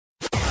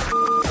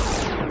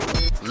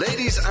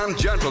Ladies and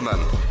gentlemen,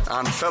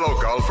 and fellow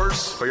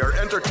golfers, for your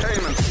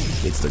entertainment.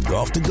 It's the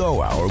Golf to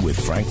Go Hour with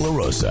Frank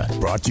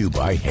LaRosa, brought to you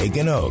by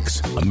Hagen Oaks,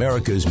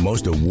 America's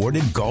most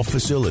awarded golf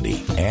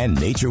facility, and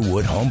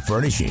Naturewood Home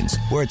Furnishings,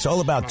 where it's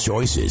all about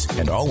choices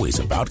and always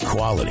about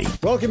quality.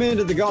 Welcome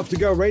into the Golf to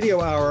Go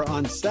Radio Hour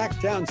on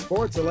Sacktown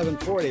Sports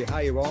 1140.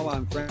 Hi, you all.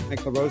 I'm Frank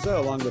LaRosa,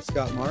 along with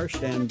Scott Marsh,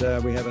 and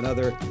we have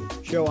another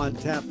show on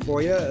tap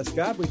for you.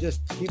 Scott, we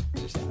just keep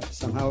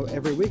somehow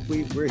every week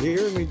we're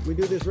here and we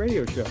do this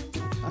radio show.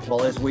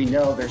 Well, as we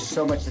know, there's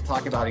so much to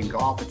talk about in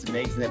golf. It's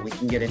amazing that we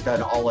can get it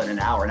done all in an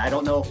hour. And I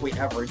don't know if we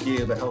ever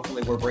do, but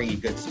hopefully we're bringing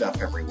good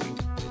stuff every week.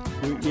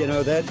 You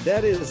know,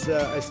 that is,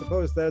 I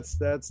suppose that's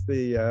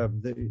the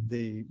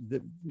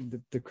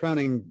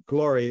crowning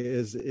glory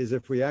is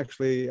if we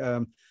actually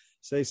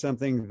say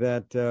something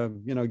that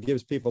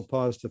gives people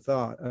pause to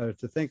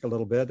think a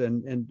little bit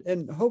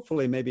and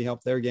hopefully maybe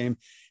help their game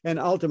and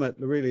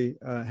ultimately really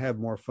have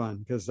more fun,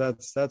 because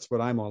that's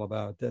what I'm all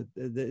about. That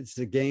it's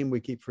a game, we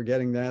keep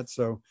forgetting that,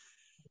 so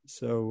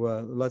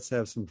let's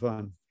have some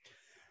fun.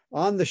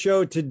 On the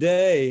show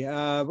today,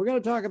 we're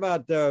going to talk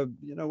about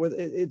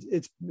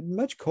it's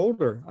much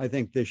colder, I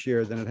think, this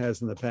year than it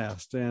has in the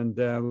past, and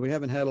we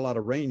haven't had a lot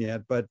of rain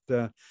yet. But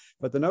the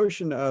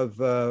notion of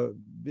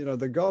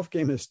the golf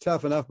game is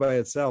tough enough by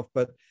itself,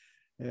 but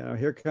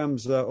here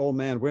comes old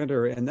man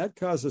winter, and that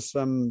causes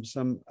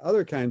some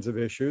other kinds of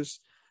issues.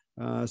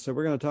 So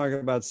we're going to talk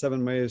about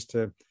 7 ways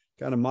to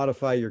kind of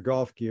modify your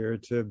golf gear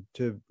to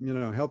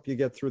help you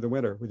get through the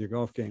winter with your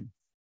golf game.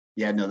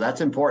 Yeah, no,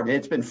 that's important.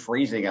 It's been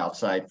freezing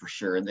outside for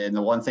sure. And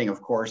the one thing,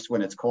 of course,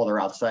 when it's colder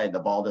outside,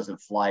 the ball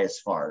doesn't fly as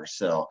far.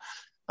 So,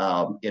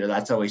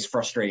 that's always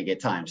frustrating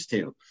at times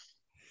too.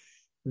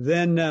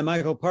 Then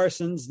Michael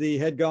Parsons, the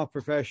head golf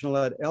professional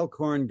at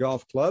Elkhorn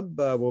Golf Club,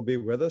 will be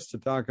with us to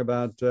talk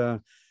about,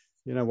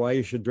 why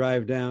you should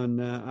drive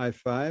down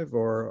I-5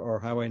 or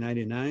Highway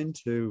 99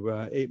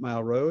 to 8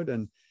 Mile Road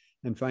and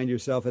find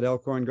yourself at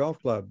Elkhorn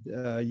Golf Club.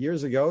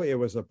 Years ago, it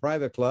was a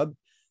private club.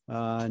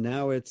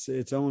 Now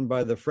it's owned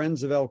by the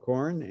Friends of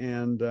Elkhorn,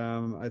 and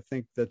I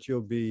think that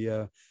you'll be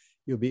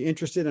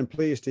interested and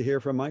pleased to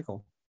hear from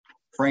Michael.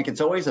 Frank,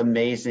 it's always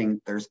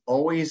amazing. There's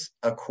always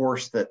a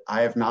course that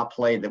I have not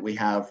played that we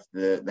have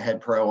the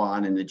head pro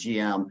on and the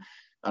GM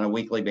on a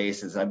weekly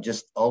basis. I'm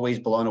just always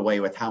blown away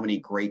with how many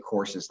great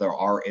courses there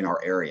are in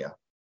our area.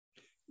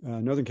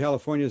 Northern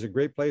California is a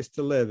great place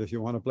to live if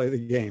you want to play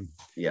the game.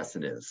 Yes,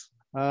 it is.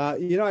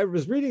 I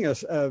was reading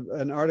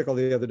an article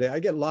the other day. I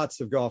get lots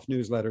of golf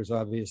newsletters,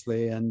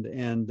 obviously, and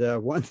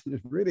one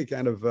really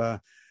kind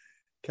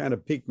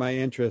of piqued my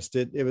interest.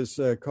 It was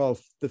called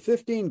 "The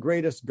 15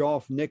 Greatest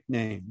Golf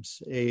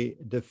Nicknames," a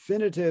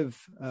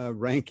definitive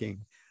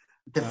ranking.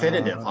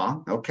 Definitive, huh?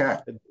 Okay.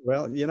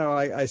 Well,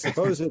 I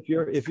suppose if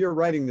you're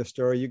writing the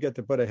story, you get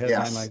to put a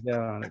headline like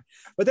that on it.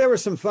 But there were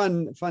some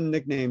fun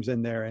nicknames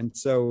in there, and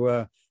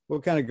so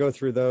we'll kind of go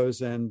through those,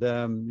 and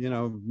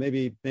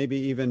maybe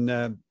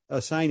even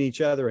assign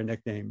each other a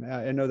nickname.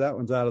 I know that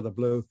one's out of the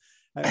blue.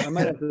 I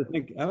might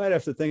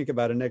have to think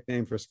about a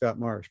nickname for Scott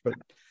Marsh. But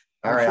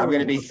all right, I'm going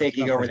to be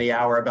thinking over the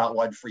hour about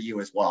one for you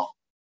as well.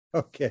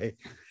 Okay.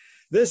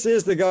 This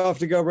is the Golf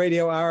to Go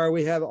Radio Hour.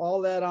 We have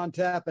all that on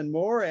tap and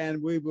more,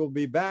 and we will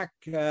be back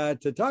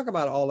to talk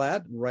about all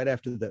that right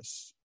after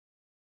this.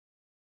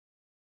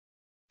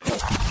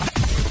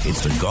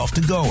 It's the Golf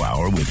to Go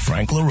Hour with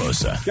Frank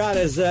LaRosa. Scott,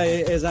 as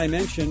I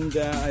mentioned,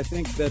 I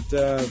think that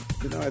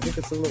I think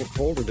it's a little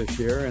colder this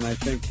year, and I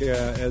think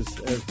as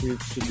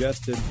we've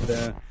suggested,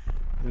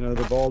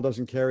 the ball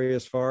doesn't carry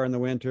as far in the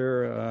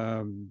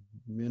winter.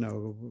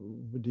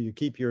 Do you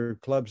keep your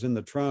clubs in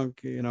the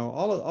trunk?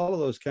 All of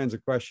those kinds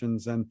of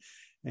questions.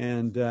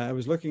 And I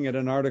was looking at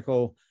an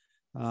article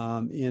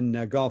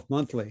in Golf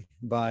Monthly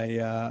by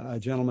a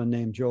gentleman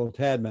named Joel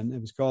Tadman.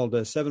 It was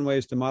called 7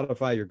 Ways to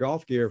Modify Your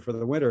Golf Gear for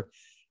the Winter.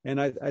 And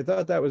I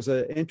thought that was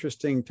an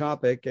interesting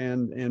topic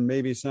and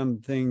maybe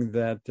something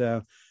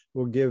that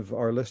will give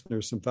our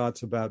listeners some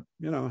thoughts about,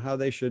 how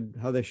they should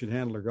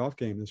handle their golf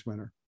game this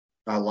winter.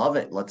 I love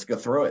it. Let's go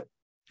through it.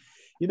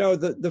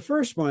 The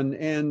first one,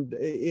 and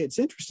it's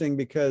interesting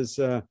because,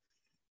 for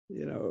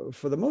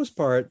the most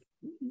part,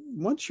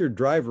 once your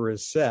driver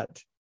is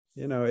set,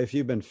 if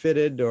you've been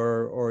fitted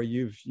or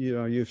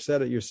you've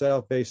set it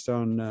yourself based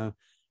on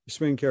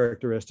swing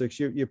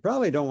characteristics, you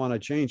probably don't want to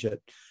change it.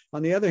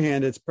 On the other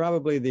hand, it's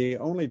probably the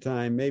only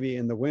time, maybe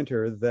in the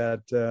winter,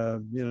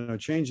 that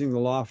changing the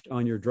loft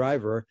on your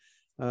driver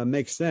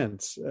makes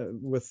sense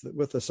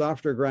with the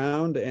softer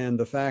ground and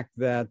the fact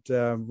that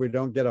we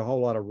don't get a whole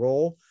lot of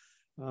roll.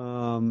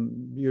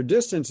 Your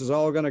distance is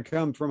all going to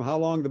come from how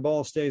long the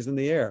ball stays in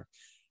the air.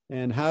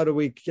 And how do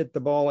we get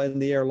the ball in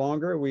the air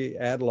longer? We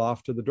add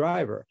loft to the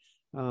driver.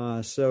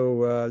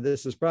 So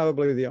this is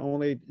probably the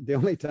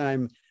only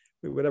time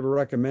we would ever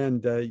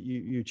recommend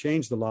you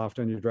change the loft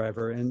on your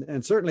driver.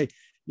 And certainly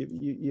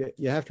you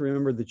have to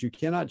remember that you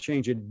cannot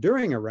change it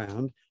during a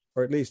round,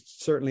 or at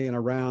least certainly in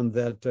a round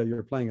that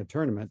you're playing a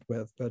tournament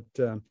with. But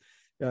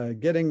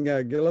get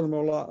a little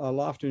more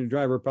loft on your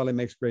driver probably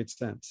makes great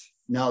sense.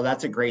 No,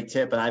 that's a great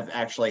tip. And I've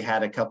actually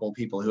had a couple of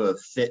people who have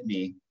fit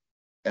me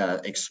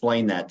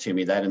explain that to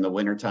me, that in the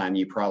wintertime,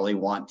 you probably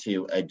want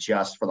to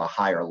adjust for the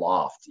higher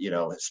loft,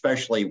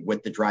 especially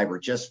with the driver,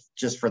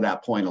 just for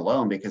that point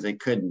alone, because it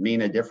could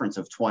mean a difference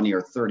of 20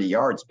 or 30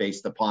 yards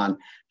based upon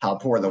how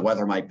poor the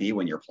weather might be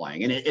when you're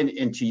playing.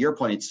 And to your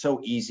point, it's so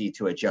easy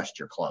to adjust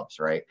your clubs,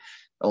 right?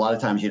 A lot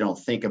of times you don't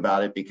think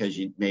about it because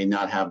you may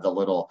not have the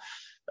little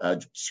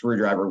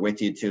screwdriver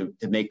with you to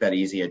make that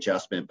easy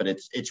adjustment, but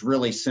it's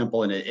really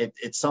simple, and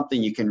it's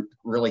something you can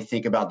really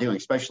think about doing,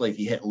 especially if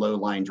you hit low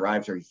line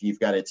drives or if you've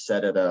got it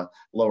set at a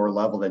lower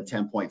level than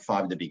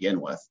 10.5 to begin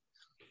with.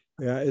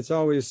 Yeah, it's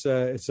always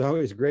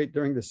great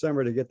during the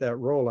summer to get that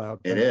rollout.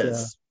 It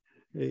is.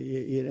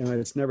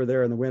 It's never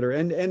there in the winter.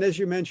 And as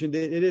you mentioned,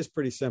 it is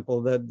pretty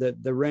simple. That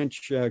the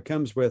wrench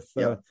comes with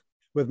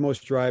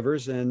most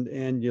drivers,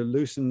 and you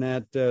loosen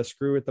that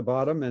screw at the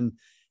bottom, and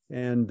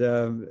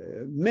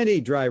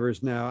many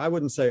drivers now, I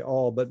wouldn't say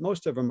all, but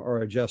most of them are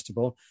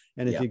adjustable.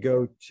 And if you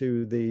go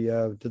to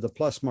the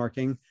plus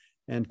marking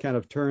and kind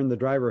of turn the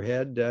driver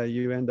head,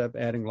 you end up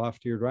adding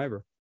loft to your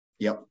driver.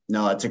 Yep.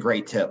 No, that's a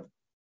great tip.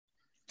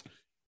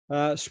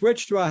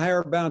 Switch to a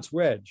higher bounce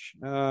wedge.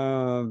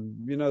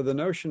 The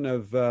notion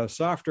of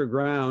softer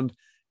ground,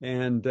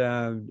 and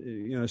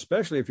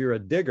especially if you're a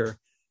digger.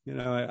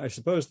 I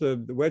suppose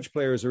the wedge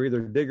players are either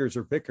diggers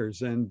or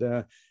pickers,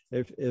 and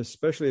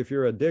especially if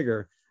you're a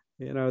digger,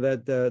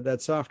 that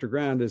softer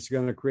ground is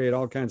going to create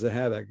all kinds of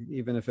havoc,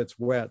 even if it's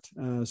wet.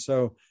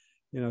 So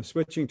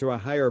switching to a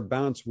higher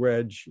bounce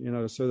wedge,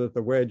 so that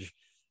the wedge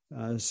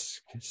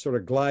sort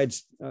of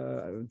glides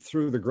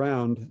through the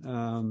ground,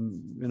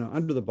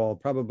 under the ball,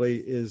 probably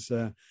is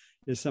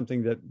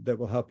something that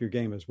will help your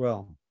game as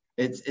well.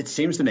 It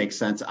seems to make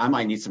sense. I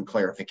might need some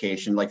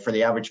clarification. Like for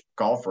the average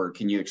golfer,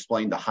 can you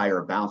explain the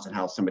higher bounce and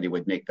how somebody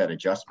would make that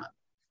adjustment?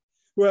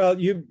 Well,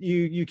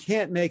 you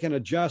can't make an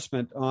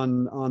adjustment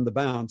on the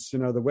bounce.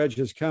 The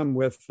wedges come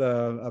with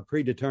a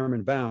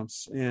predetermined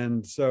bounce,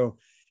 and so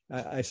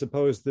I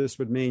suppose this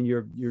would mean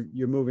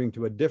you're moving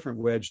to a different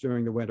wedge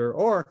during the winter.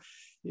 Or,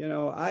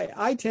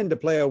 I tend to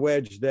play a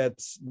wedge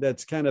that's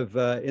kind of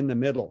in the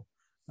middle.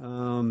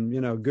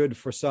 Good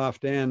for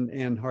soft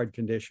and hard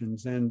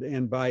conditions,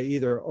 and by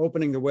either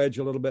opening the wedge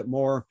a little bit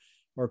more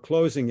or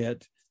closing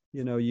it,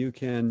 you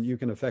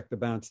can affect the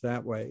bounce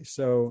that way.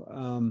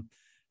 So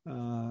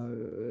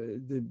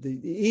the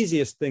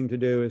easiest thing to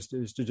do is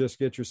to just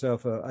get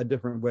yourself a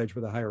different wedge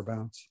with a higher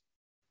bounce.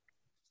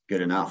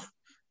 Good enough.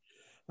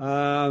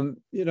 When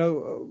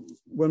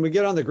we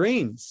get on the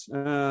greens,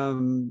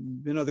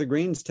 the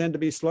greens tend to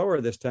be slower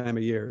this time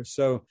of year.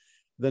 So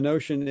the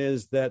notion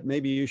is that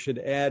maybe you should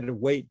add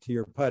weight to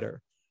your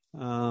putter.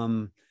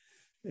 And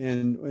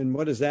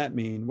what does that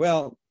mean?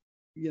 Well,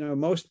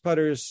 most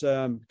putters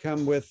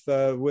come with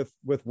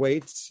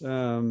weights,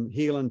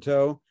 heel and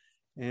toe.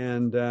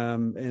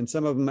 And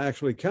some of them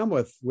actually come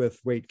with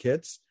weight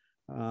kits.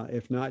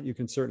 If not, you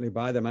can certainly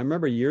buy them. I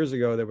remember years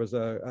ago, there was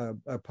a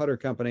putter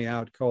company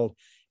out called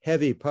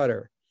Heavy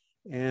Putter.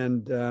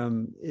 And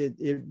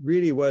it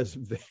really was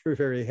very,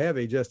 very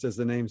heavy, just as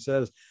the name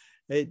says.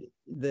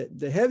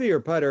 The heavier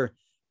putter,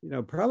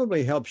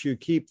 probably helps you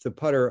keep the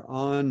putter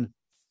on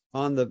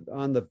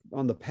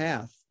the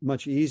path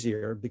much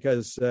easier,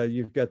 because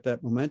you've got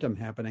that momentum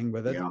happening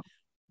with it. Yeah.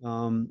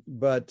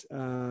 But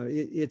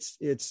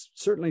it's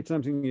certainly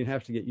something you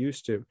have to get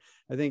used to.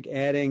 I think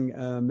adding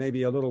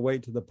maybe a little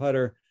weight to the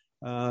putter,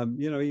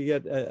 you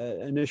get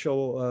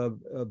initial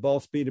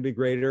ball speed to be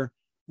greater,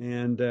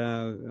 and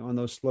on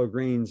those slow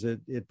greens,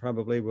 it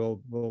probably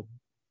will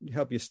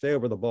help you stay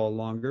over the ball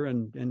longer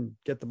and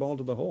get the ball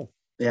to the hole.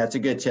 Yeah, it's a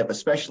good tip,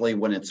 especially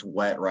when it's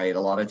wet, right? A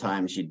lot of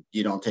times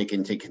you don't take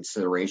into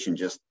consideration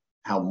just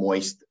how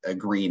moist a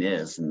green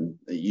is, and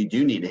you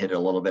do need to hit it a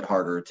little bit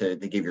harder to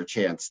give your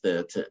chance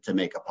to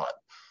make a putt.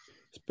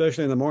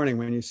 Especially in the morning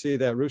when you see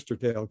that rooster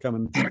tail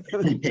coming.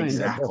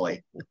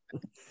 Exactly.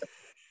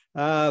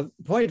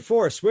 Point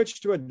 4,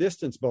 switch to a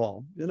distance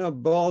ball.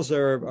 Balls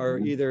are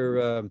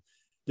either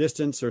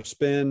distance or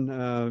spin.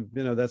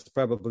 That's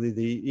probably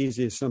the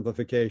easiest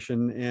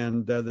simplification.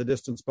 And the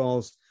distance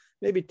balls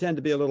maybe tend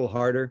to be a little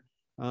harder.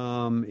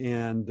 They're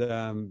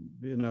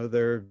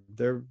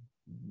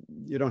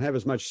you don't have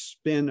as much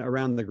spin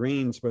around the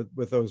greens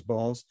with those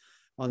balls.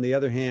 On the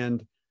other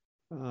hand,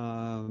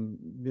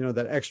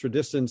 that extra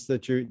distance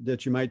that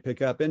you might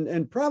pick up, and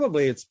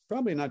it's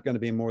probably not going to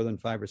be more than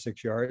 5 or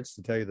 6 yards,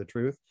 to tell you the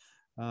truth.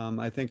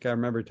 I think I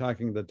remember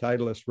talking to the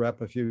Titleist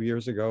rep a few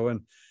years ago,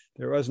 and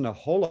there wasn't a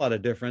whole lot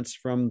of difference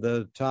from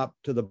the top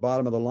to the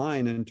bottom of the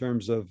line in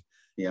terms of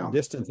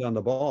distance on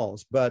the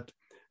balls, but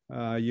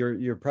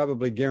you're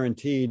probably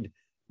guaranteed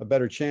a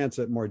better chance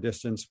at more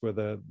distance with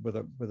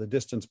a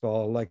distance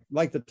ball,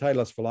 like the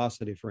Titleist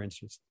Velocity, for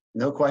instance.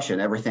 No question.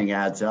 Everything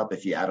adds up.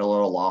 If you add a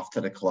little loft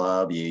to the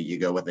club, you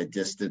go with a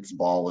distance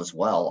ball as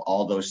well.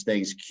 All those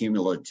things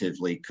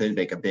cumulatively could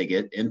make a big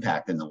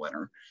impact in the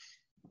winter.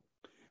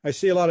 I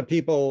see a lot of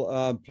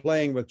people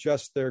playing with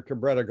just their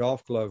Cabretta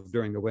golf club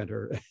during the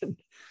winter.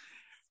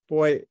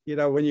 boy,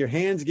 when your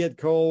hands get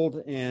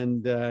cold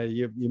and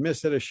you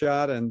miss hit a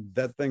shot and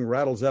that thing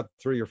rattles up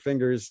through your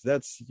fingers,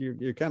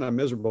 you're kind of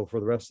miserable for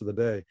the rest of the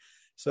day.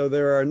 So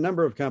there are a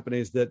number of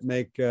companies that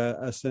make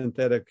a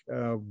synthetic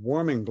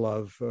warming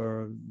glove,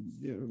 or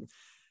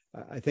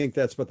I think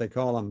that's what they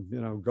call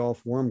them,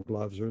 golf warm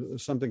gloves or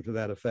something to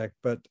that effect.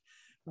 But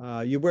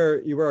you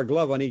wear a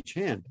glove on each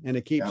hand, and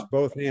it keeps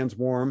both hands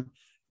warm.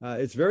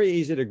 It's very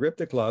easy to grip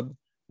the club.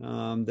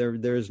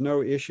 There's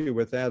no issue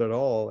with that at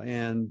all.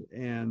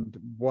 And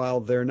while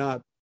they're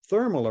not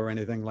thermal or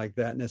anything like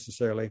that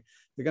necessarily,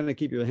 they're going to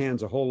keep your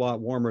hands a whole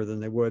lot warmer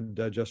than they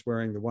would just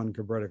wearing the one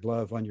Cabretta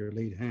glove on your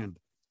lead hand.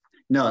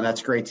 No,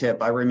 that's a great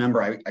tip. I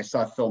remember I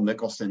saw Phil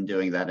Mickelson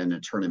doing that in a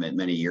tournament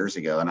many years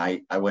ago, and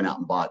I went out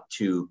and bought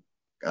two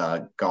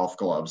golf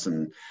gloves,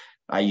 and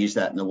I use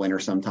that in the winter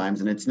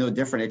sometimes, and it's no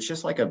different. It's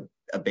just like a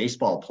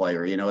baseball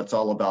player. It's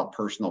all about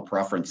personal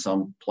preference.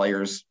 Some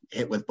players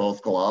hit with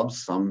both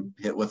gloves, some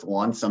hit with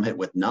one, some hit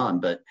with none.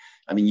 But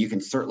I mean, you can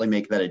certainly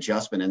make that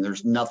adjustment, and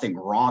there's nothing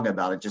wrong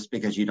about it. Just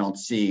because you don't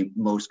see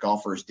most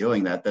golfers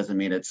doing that doesn't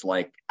mean it's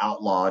like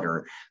outlawed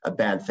or a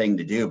bad thing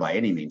to do by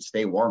any means.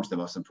 Stay warm is the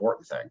most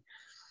important thing.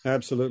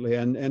 Absolutely.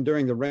 And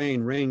during the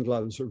rain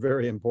gloves are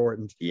very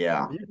important.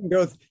 Yeah.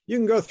 You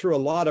can go through a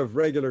lot of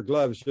regular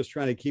gloves just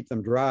trying to keep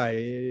them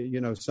dry.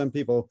 Some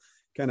people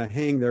kind of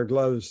hang their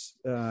gloves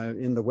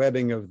in the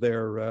webbing of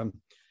their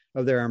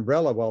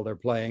umbrella while they're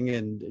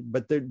playing,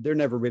 but they're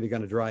never really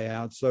going to dry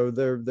out. So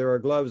there are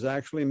gloves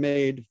actually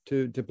made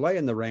to play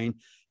in the rain.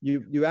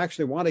 You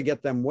actually want to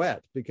get them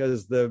wet,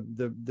 because the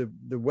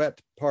wet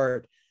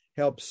part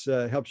helps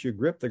you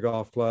grip the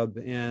golf club.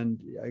 And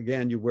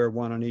again, you wear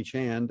one on each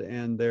hand,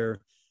 and they're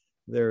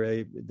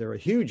a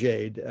huge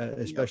aid,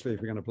 especially if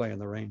you're going to play in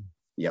the rain.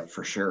 Yep,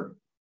 for sure.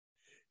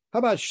 How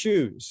about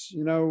shoes?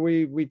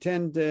 We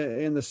tend to,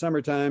 in the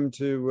summertime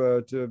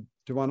to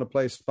want to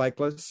play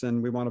spikeless,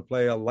 and we want to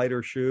play a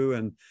lighter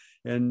shoe,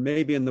 and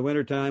maybe in the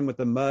wintertime with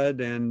the mud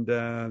and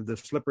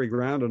the slippery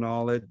ground and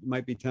all, it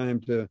might be time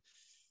to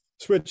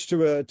switch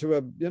to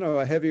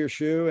a heavier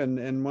shoe,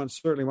 and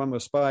certainly one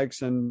with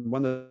spikes, and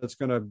one that's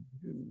going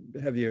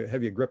to have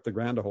you grip the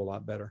ground a whole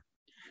lot better.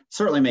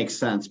 Certainly makes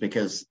sense,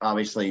 because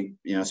obviously,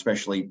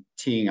 especially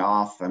teeing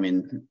off, I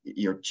mean,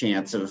 your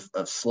chance of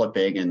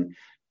slipping and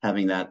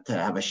having that to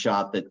have a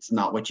shot that's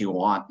not what you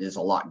want is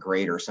a lot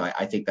greater. So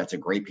I think that's a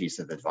great piece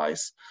of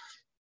advice.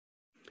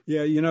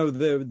 Yeah,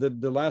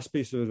 the last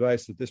piece of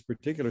advice that this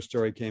particular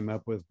story came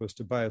up with was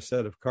to buy a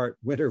set of cart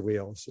winter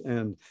wheels,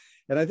 and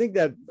I think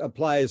that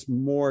applies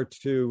more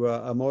to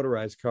a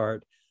motorized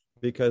cart,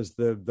 because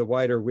the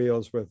wider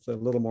wheels with a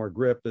little more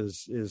grip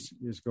is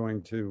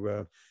going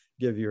to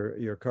give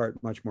your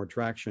cart much more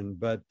traction.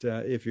 But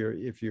if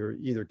you're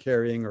either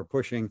carrying or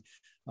pushing,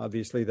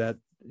 obviously that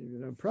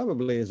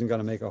probably isn't going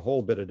to make a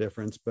whole bit of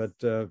difference. But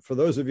for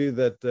those of you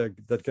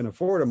that can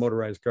afford a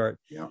motorized cart,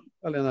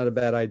 probably not a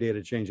bad idea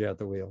to change out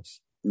the wheels.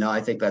 No,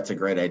 I think that's a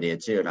great idea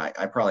too. And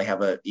I probably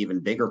have an even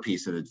bigger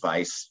piece of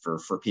advice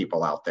for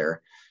people out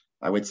there.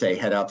 I would say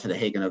head out to the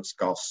Haggin Oaks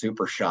Golf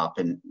Super Shop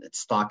and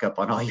stock up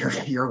on all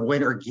your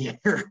winter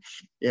gear,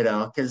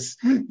 because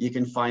you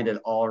can find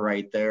it all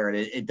right there. And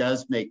it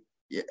does make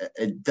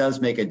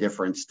a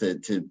difference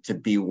to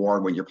be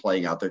warm when you're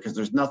playing out there, because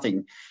there's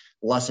nothing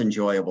less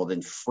enjoyable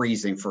than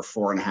freezing for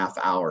 4.5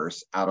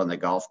 hours out on the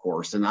golf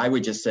course. And I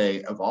would just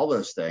say, of all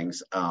those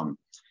things,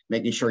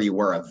 making sure you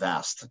wear a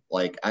vest.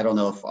 Like, I don't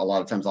know if a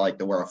lot of times I like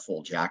to wear a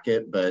full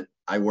jacket, but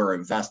I wear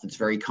a vest. It's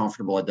very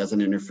comfortable. It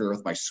doesn't interfere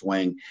with my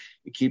swing.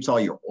 It keeps all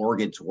your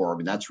organs warm.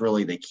 And that's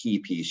really the key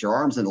piece. Your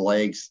arms and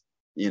legs,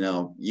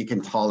 you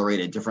can tolerate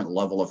a different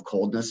level of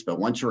coldness, but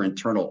once your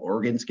internal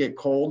organs get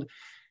cold,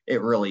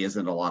 it really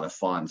isn't a lot of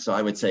fun. So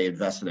I would say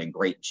invest in a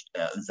great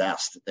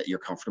vest that you're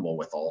comfortable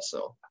with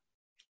also.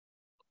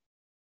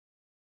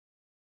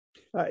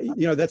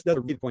 That's the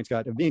other key point,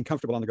 Scott, of being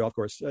comfortable on the golf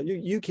course.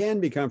 You can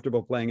be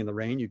comfortable playing in the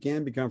rain. You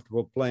can be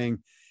comfortable playing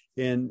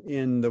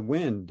in the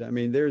wind. I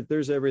mean,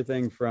 there's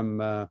everything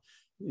from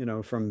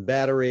from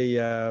battery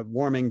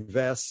warming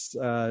vests,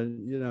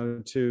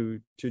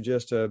 to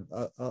just a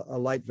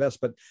light vest,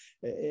 but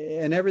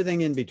and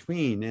everything in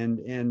between.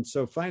 And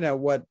so find out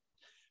what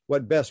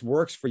best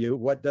works for you,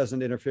 what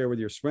doesn't interfere with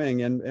your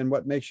swing, and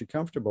what makes you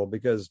comfortable.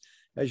 Because,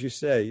 as you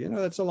say,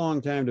 that's a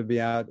long time to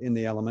be out in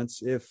the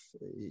elements if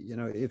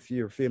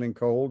you're feeling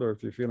cold, or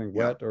if you're feeling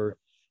wet, or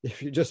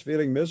if you're just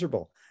feeling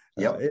miserable.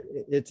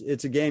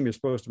 It's a game. You're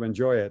supposed to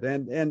enjoy it,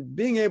 and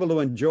being able to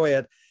enjoy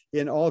it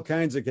in all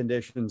kinds of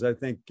conditions, I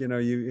think,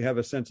 you have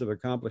a sense of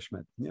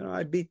accomplishment.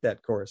 I beat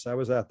that course. I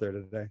was out there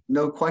today.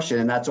 No question.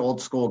 And that's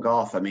old school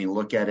golf. I mean,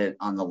 look at it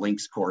on the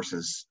links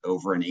courses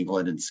over in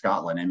England and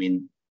Scotland. I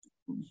mean,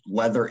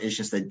 weather is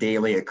just a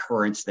daily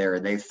occurrence there,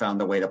 and they've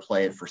found a way to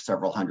play it for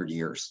several hundred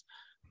years.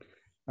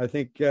 I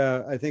think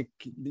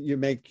you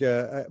make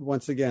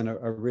once again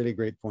a really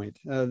great point.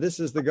 This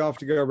is the Golf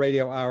to Go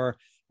Radio Hour.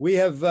 We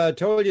have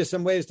told you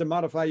some ways to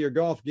modify your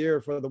golf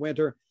gear for the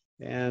winter,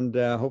 and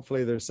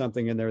hopefully there's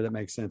something in there that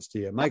makes sense to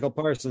you. Michael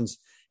Parsons,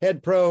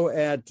 head pro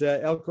at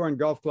Elkhorn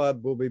Golf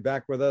Club, will be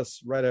back with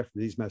us right after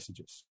these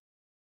messages.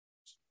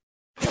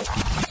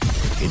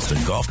 It's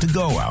the Golf to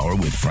Go Hour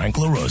with Frank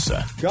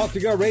LaRosa. Golf to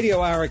Go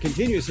Radio Hour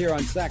continues here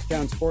on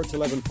Sacktown Sports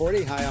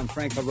 1140. Hi, I'm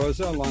Frank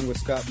LaRosa along with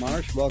Scott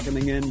Marsh,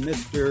 welcoming in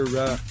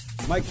Mr.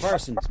 Mike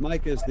Parsons.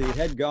 Mike is the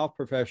head golf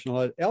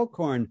professional at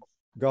Elkhorn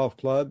Golf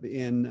Club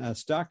in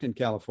Stockton,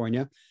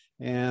 California.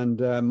 And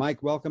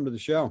Mike, welcome to the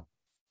show.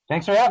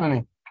 Thanks for having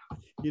me.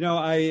 You know,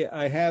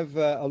 I have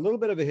a little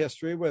bit of a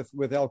history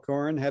with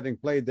Elkhorn, having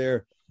played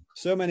there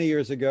so many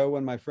years ago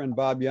when my friend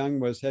Bob Young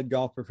was head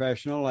golf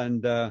professional,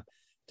 and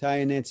Ty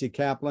and Nancy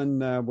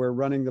Kaplan were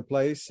running the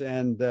place.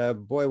 And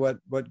boy,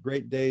 what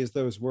great days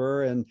those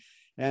were. And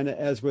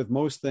as with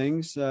most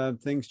things,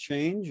 things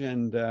change.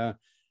 And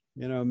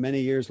you know,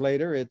 many years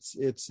later,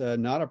 it's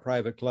not a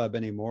private club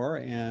anymore.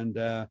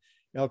 And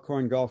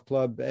Elkhorn Golf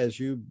Club, as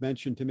you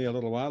mentioned to me a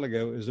little while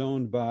ago, is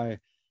owned by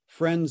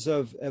Friends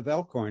of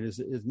Elkhorn.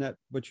 Isn't that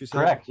what you said?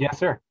 Correct. Yes,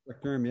 sir.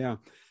 Correct term, yeah.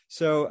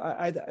 So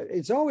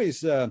it's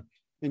always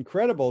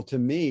incredible to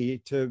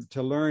me to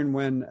learn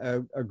when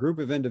a group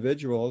of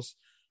individuals,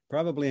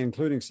 probably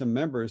including some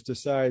members,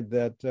 decide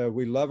that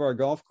we love our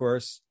golf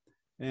course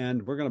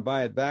and we're going to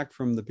buy it back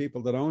from the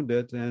people that owned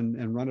it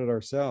and run it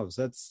ourselves.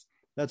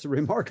 That's a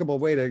remarkable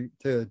way to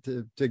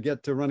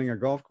get to running a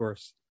golf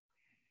course.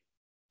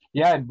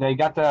 Yeah, they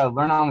got to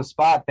learn on the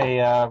spot. They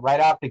right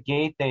out the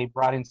gate, they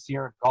brought in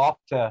Sierra Golf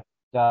to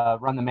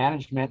run the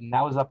management, and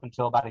that was up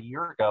until about a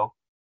year ago.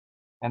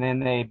 And then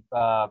they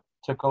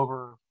took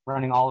over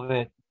running all of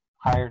it,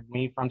 hired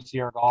me from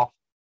Sierra Golf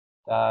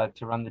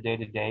to run the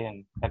day-to-day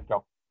and head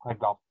golf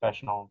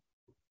professional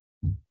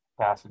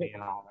capacity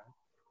and all that.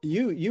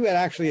 You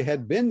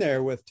had been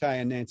there with Ty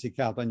and Nancy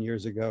Kaplan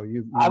years ago.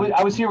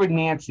 I was here with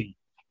Nancy.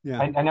 Yeah.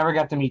 I never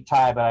got to meet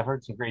Ty, but I've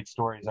heard some great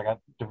stories. I got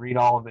to read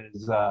all of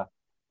his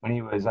when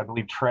he was, I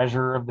believe,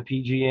 treasurer of the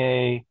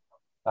PGA,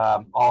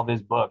 all of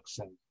his books,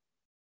 and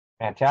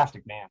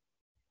fantastic man.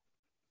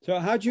 So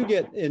how'd you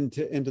get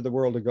into the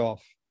world of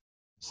golf?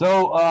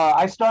 So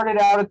I started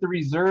out at the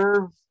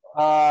reserve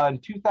in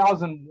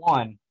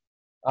 2001.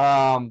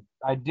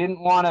 I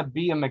didn't want to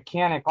be a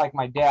mechanic like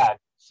my dad,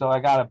 so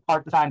I got a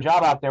part-time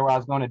job out there where I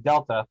was going to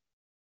Delta.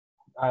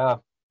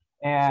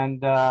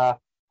 And I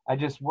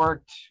just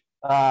worked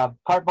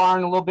cart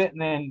barn a little bit,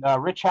 and then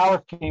Rich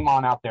Howarth came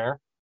on out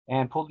there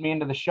and pulled me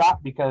into the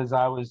shop because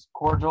I was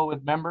cordial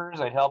with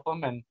members. I'd help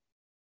them, and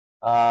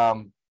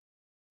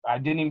I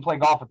didn't even play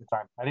golf at the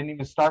time. I didn't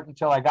even start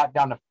until I got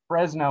down to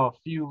Fresno a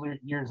few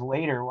years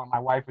later when my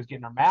wife was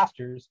getting her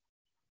master's,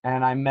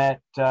 and I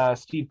met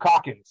Steve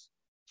Calkins,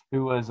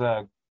 who was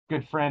a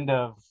good friend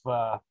of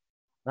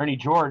Ernie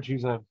George,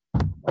 who's a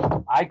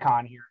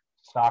icon here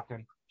in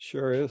Stockton.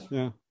 Sure is,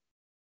 yeah.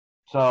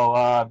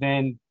 So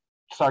then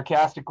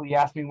sarcastically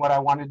asked me what I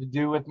wanted to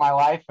do with my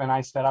life, and I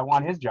said I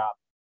want his job.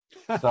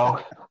 So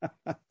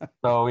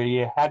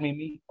he had me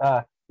meet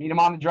him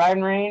on the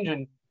driving range,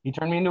 and he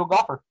turned me into a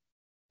golfer.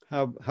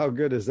 How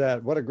good is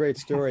that? What a great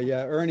story.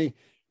 Yeah, Ernie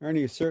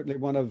is certainly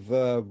one of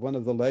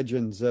the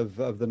legends of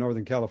the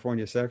Northern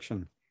California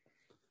section.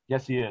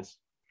 Yes, he is.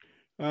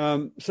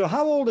 So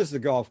how old is the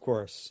golf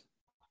course?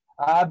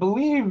 I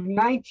believe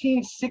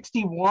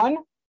 1961.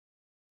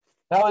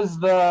 That was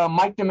the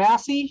Mike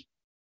DeMassey,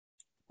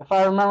 if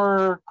I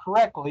remember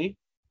correctly.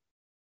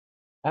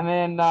 And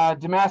then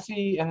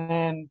DeMassey, and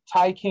then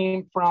Ty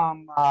came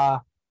from,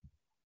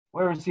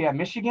 where was he at?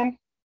 Michigan,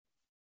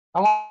 I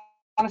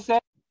want to say.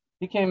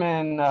 He came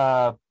in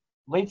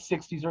late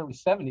 60s, early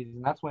 70s,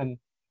 and that's when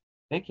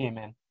they came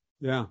in.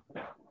 Yeah.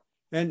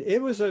 And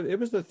it was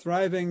a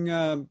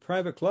thriving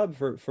private club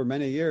for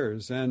many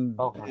years. And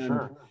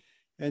sure.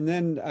 And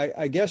then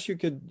I guess you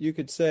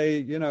could say,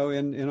 you know,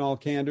 in all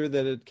candor,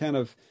 that it kind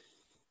of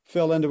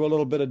fell into a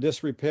little bit of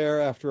disrepair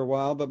after a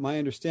while. But my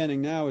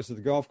understanding now is that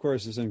the golf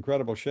course is in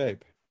incredible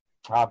shape.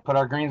 Put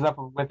our greens up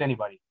with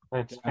anybody.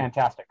 It's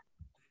fantastic.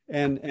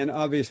 And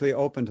obviously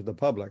open to the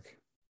public.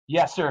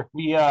 Yes, sir.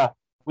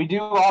 We do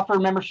offer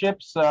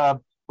memberships,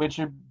 which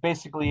are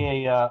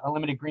basically a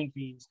limited green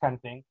fees kind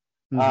of thing.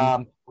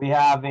 Mm-hmm. We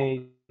have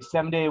a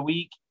 7-day a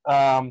week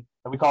that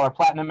we call our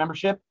platinum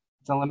membership.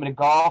 It's unlimited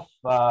golf.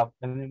 And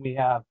then we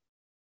have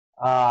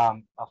a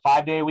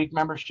 5-day a week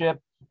membership,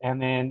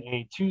 and then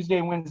a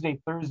Tuesday, Wednesday,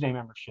 Thursday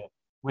membership,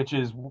 which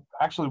is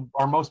actually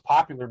our most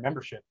popular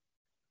membership.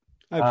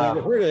 I've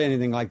never heard of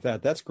anything like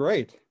that. That's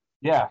great.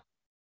 Yeah.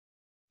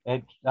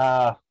 It's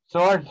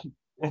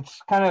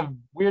kind of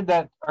weird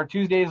that our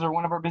Tuesdays are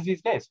one of our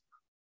busiest days.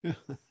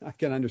 I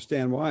can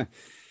understand why.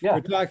 Yeah.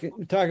 We're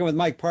talking with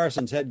Mike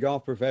Parsons, head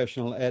golf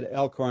professional at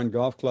Elkhorn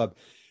Golf Club.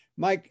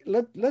 Mike,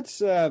 let's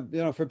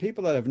for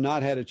people that have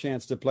not had a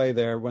chance to play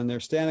there, when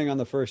they're standing on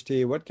the first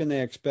tee, what can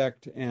they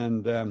expect,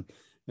 and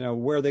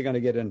where are they going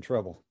to get in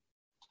trouble?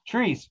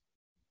 Trees.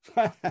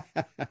 We're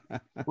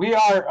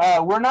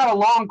not a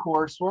long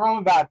course. We're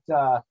only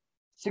about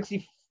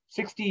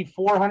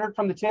 6,400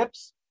 from the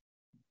tips.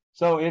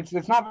 So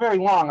it's not very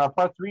long. Our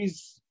par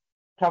threes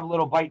have a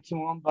little bite to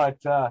them, but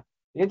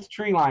it's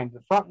tree lined.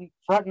 The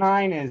front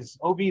nine is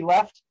OB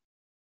left,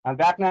 and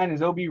back nine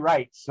is OB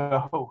right.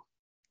 So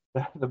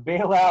the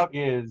bailout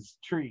is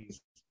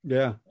trees.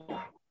 Yeah.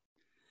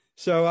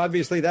 So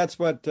obviously that's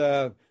what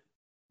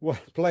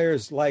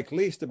players like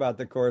least about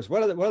the course.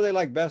 What do they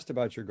like best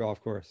about your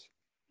golf course?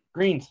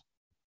 Greens.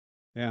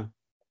 Yeah.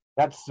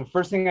 That's the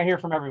first thing I hear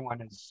from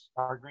everyone is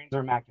our greens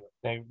are immaculate.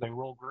 They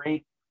roll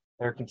great.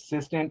 They're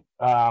consistent.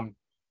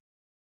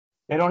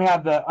 They don't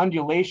have the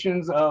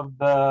undulations of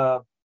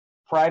the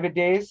private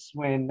days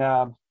when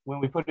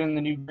we put in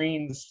the new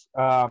greens.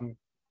 In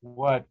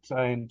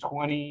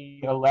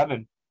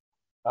 2011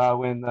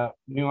 when the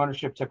new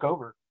ownership took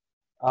over,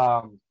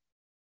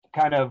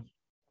 kind of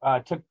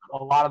took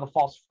a lot of the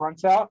false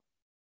fronts out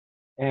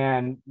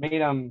and made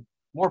them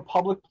more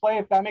public play,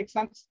 if that makes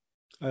sense.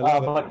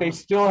 But they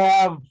still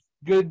have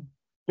good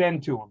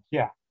bend to them.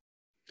 Yeah.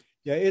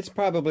 Yeah, it's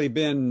probably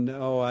been,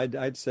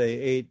 I'd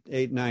say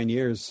 9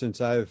 years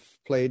since I've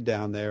played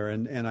down there.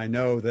 And I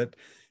know that,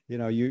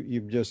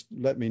 you've just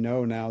let me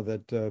know now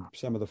that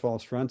some of the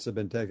false fronts have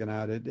been taken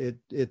out.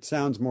 It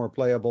sounds more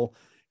playable.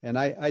 And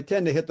I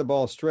tend to hit the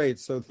ball straight.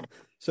 So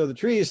the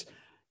trees,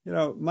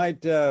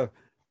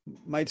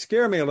 might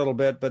scare me a little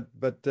bit, but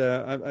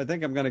I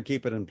think I'm going to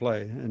keep it in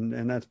play.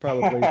 And that's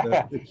probably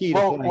the key to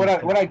playing.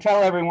 What I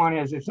tell everyone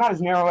is it's not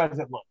as narrow as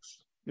it looks.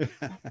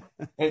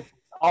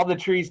 All the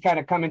trees kind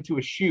of come into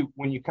a chute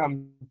when you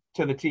come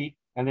to the tee,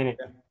 and then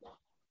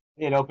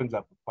it opens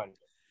up quite a bit.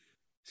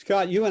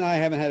 Scott, you and I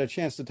haven't had a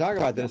chance to talk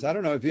about this. I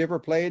don't know. Have you ever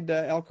played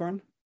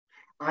Elkhorn?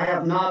 I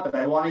have not, but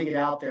I want to get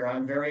out there.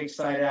 I'm very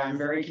excited. I'm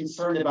very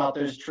concerned about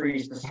those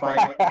trees,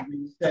 despite what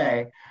you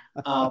say.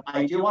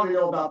 I do want to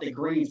know about the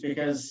greens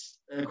because,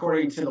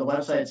 according to the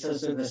website, it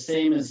says they're the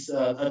same as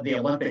the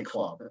Olympic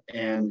Club,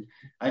 and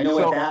I know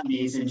what that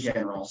means in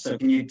general. So,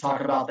 can you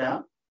talk about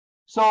that?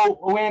 So,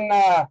 when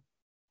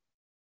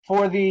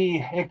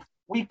we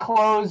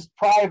closed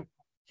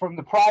from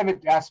the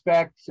private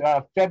aspect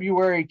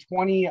February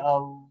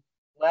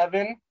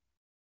 2011,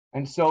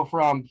 and so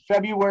from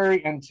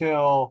February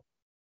until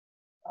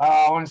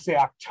I want to say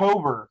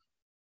October,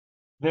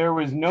 there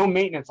was no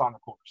maintenance on the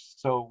course.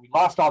 So we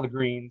lost all the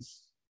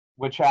greens,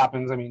 which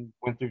happens. I mean,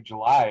 went through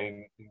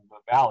July in the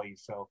Valley.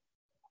 So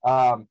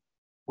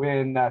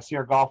when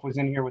Sierra Golf was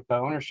in here with the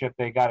ownership,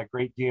 they got a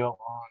great deal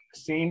on the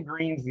same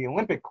greens the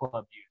Olympic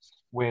Club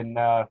used when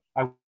I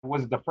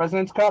was the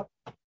President's Cup.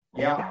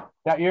 Yeah,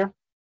 that year.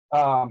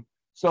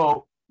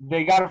 So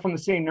they got it from the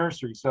same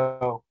nursery.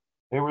 So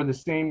they were the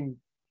same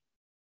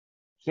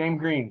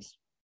greens.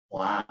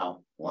 Wow.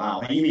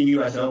 You mean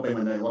U.S. Open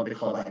when the Olympic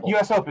Club?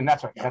 U.S. Open,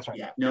 that's right. That's right.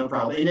 Yeah, no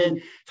problem. And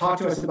then talk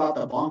to us about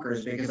the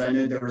bunkers because I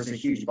knew there was a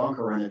huge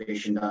bunker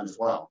renovation done as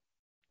well.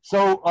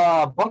 So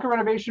bunker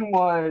renovation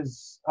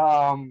was,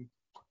 I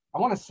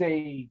want to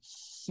say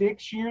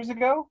 6 years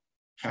ago.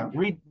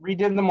 Okay.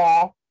 Redid them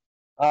all,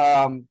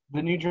 the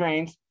new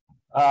drains.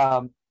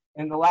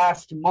 In the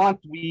last month,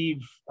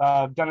 we've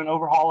done an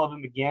overhaul of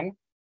them again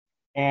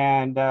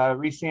and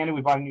resanded.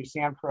 We bought a new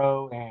Sand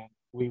Pro and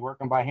we work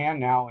them by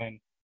hand now. And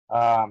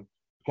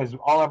because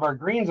all of our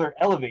greens are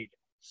elevated.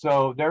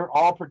 So they're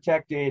all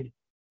protected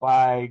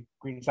by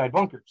greenside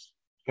bunkers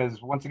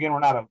because, once again, we're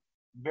not a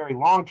very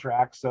long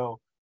track. So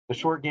the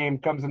short game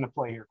comes into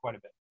play here quite a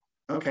bit.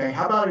 Okay.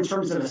 How about in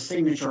terms of a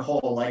signature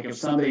hole? Like if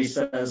somebody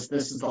says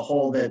this is the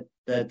hole that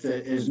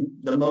is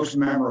the most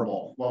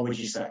memorable, what would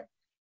you say?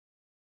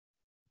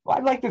 Well,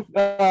 I'd like to,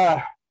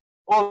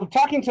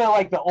 talking to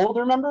like the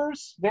older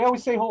members, they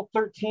always say hole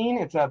 13.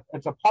 It's a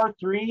par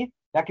 3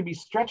 that can be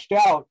stretched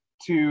out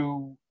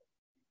to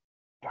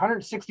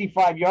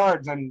 165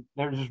 yards and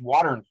there's just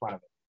water in front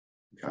of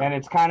it. Okay. And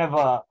it's kind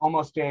of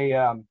almost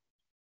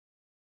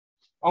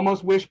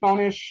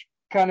wishbone-ish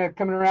kind of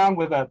coming around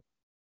with a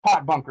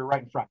pot bunker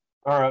right in front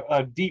or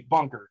a deep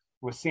bunker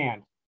with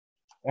sand.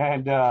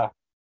 And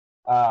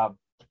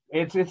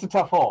it's a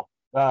tough hole.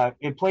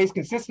 It plays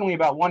consistently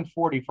about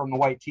 140 from the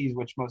white tees,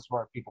 which most of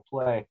our people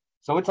play.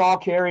 So it's all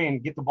carry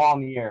and get the ball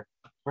in the air.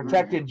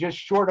 Protected just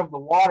short of the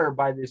water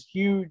by this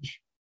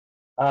huge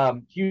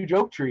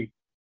oak tree.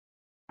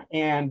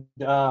 And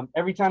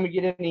every time we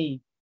get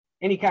any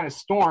kind of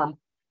storm,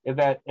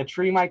 that a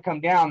tree might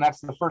come down, that's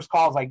the first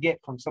calls I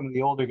get from some of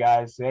the older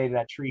guys. Hey,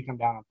 that tree come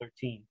down on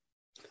 13.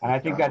 And I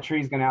think that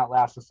tree is going to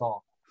outlast us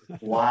all.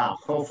 Wow.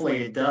 Hopefully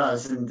it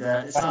does. And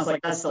it sounds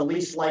like that's the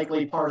least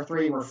likely par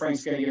 3 where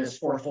Frank's going to get his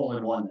 4th hole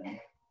in one then.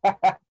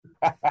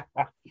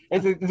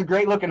 It's a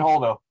great looking hole,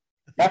 though.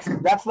 That's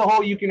the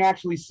hole you can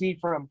actually see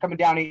from coming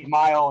down 8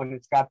 Mile, and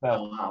it's got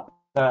the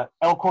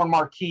Elkhorn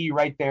marquee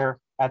right there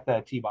at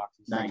the tee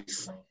boxes.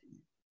 Nice.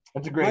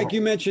 That's a great Mike, hole.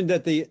 you mentioned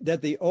that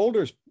the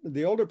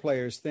older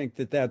players think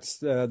that's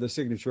the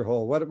signature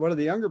hole. What do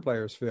the younger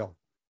players feel?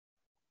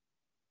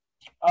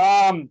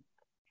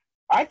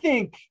 I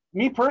think,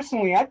 me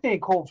personally, I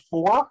think hole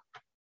 4,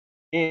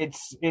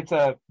 it's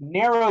a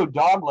narrow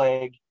dog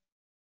leg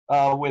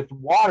with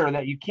water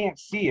that you can't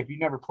see if you've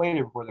never played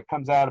it before, that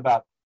comes out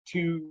about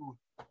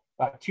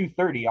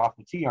 230 off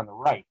the tee on the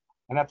right.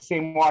 And that's the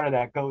same water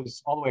that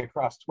goes all the way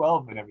across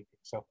 12 and everything.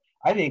 So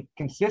I think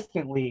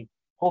consistently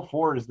hole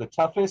 4 is the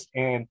toughest,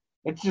 and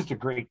it's just a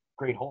great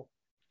hole.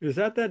 Is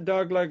that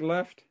dog leg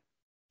left?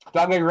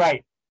 Dog leg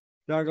right.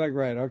 Dog leg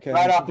right, okay.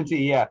 Right off the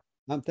tee, yeah.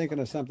 I'm thinking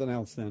of something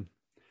else then.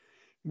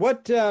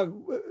 What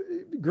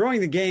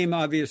growing the game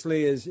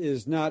obviously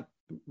is not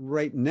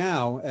right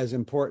now as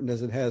important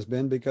as it has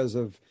been because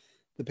of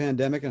the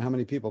pandemic and how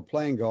many people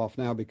playing golf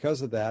now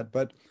because of that.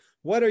 But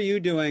what are you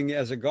doing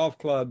as a golf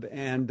club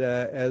and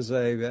as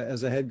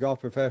a head golf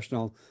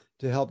professional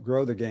to help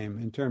grow the game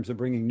in terms of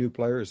bringing new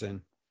players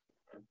in?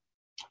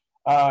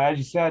 As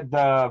you said,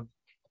 the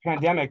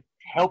pandemic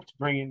helped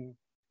bring in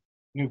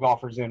new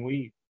golfers in.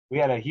 We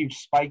had a huge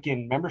spike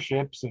in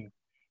memberships, and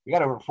we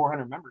got over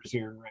 400 members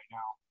here right now.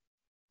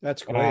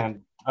 That's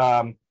great.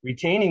 And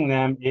retaining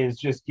them is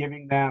just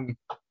giving them.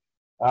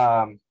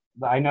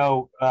 I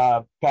know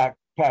Pat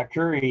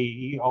Curry.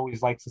 He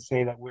always likes to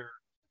say that we're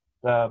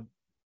the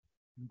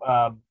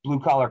blue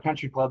collar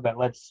country club that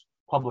lets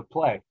public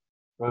play.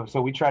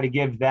 So we try to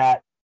give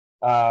that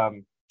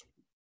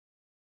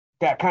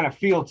that kind of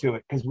feel to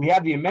it because we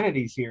have the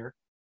amenities here.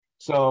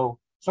 So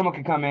someone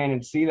can come in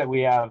and see that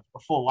we have a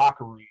full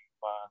locker room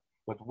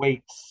with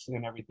weights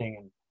and everything,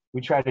 and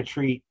we try to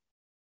treat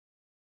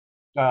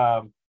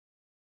Mrs.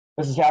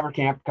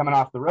 Haverkamp coming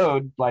off the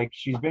road like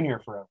she's been here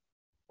forever,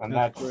 and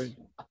that's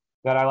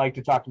that I like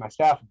to talk to my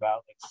staff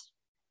about.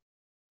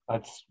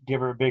 Let's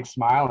give her a big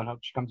smile and hope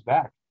she comes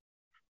back.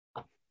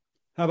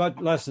 How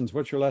about lessons?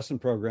 What's your lesson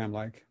program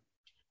like?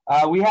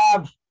 We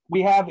have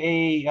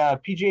a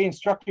PGA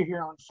instructor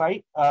here on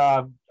site,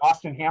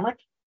 Austin Hamrick,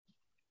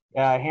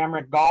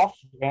 Hamrick Golf,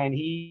 and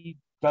he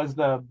does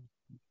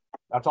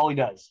that's all he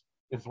does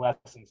is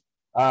lessons.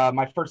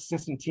 My first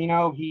assistant,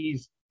 Tino,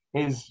 his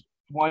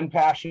one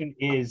passion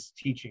is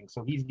teaching,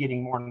 so he's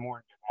getting more and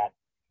more into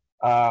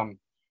that.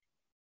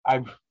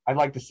 I'd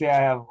like to say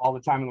I have all the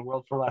time in the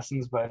world for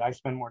lessons, but I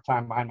spend more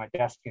time behind my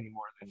desk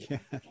anymore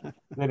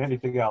than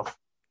anything else.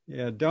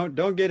 Yeah,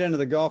 don't get into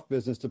the golf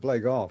business to play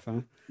golf,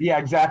 huh? Yeah,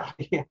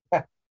 exactly.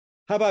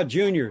 How about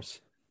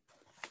juniors?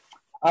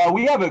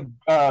 We have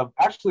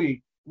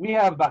actually we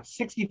have about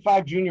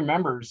 65 junior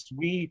members.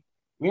 We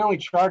only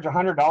charge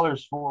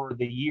 $100 for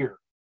the year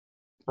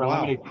for a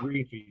limited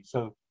green fee.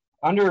 So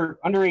under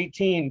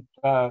 18,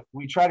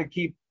 we try to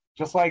keep,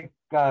 just like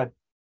Ty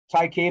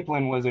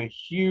Capelin was a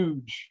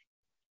huge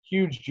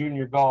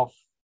junior golf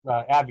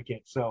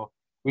advocate. So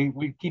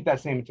we keep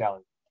that same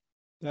mentality.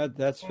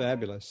 That's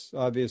fabulous.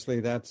 Obviously,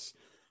 that's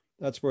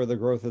where the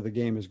growth of the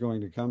game is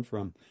going to come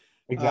from.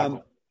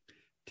 Exactly.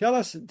 Tell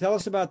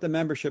us about the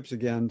memberships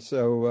again.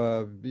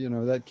 So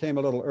that came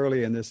a little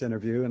early in this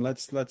interview, and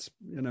let's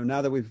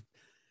now that we've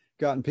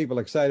gotten people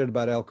excited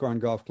about Elkhorn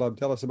Golf Club,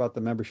 tell us about the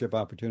membership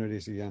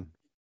opportunities again.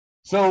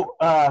 So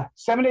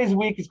 7 days a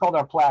week is called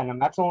our Platinum.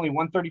 That's only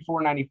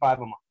 $134.95 a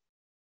month.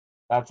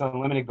 That's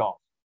unlimited golf.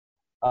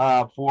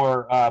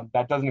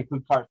 That doesn't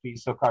include cart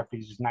fees, so cart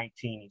fees is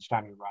 $19 each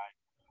time you ride.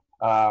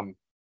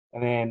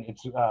 And then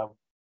it's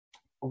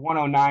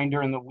 $109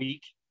 during the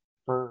week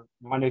for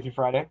Monday through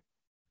Friday,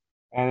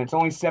 and it's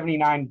only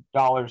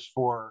 $79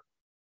 for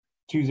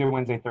Tuesday,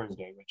 Wednesday,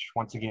 Thursday. Which,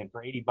 once again,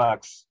 for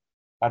 $80,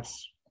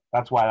 that's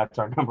why that's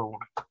our number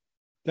one.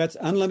 That's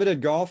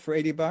unlimited golf for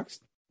 $80.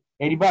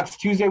 $80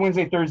 Tuesday,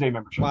 Wednesday, Thursday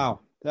membership. Wow,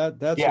 that's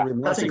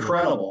that's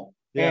incredible.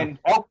 Yeah. And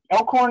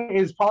Elkhorn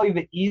is probably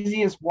the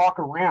easiest walk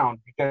around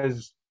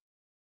because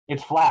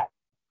it's flat.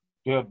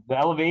 The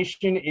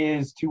elevation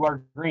is to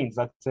our greens.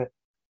 That's it.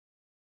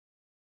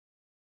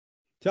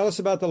 Tell us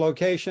about the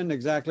location,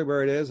 exactly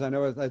where it is. I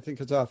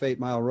think it's off 8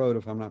 Mile Road,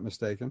 if I'm not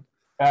mistaken.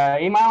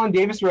 8 Mile and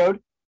Davis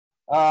Road.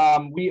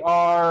 We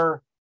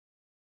are,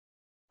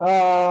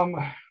 I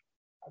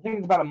think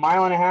it's about 1.5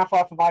 miles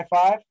off of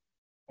I-5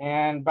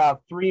 and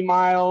about 3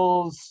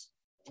 miles,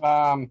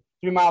 3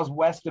 miles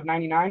west of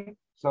 99.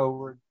 So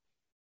we're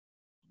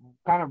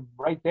kind of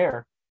right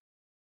there.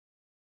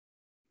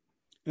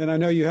 And I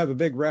know you have a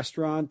big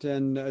restaurant,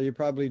 and you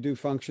probably do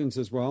functions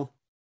as well.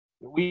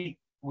 We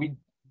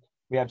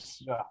have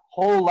a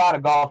whole lot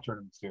of golf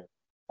tournaments here.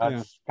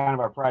 That's kind of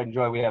our pride and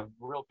joy. We have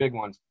real big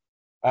ones.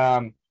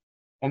 And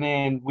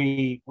then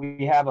we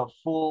have a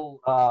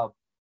full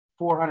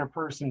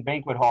 400-person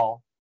banquet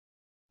hall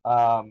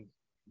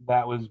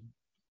that was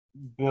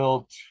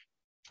built,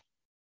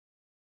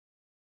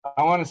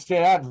 I want to say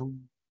that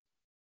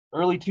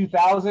early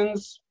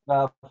 2000s,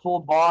 full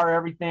bar,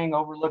 everything,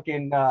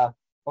 overlooking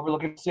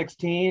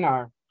 16,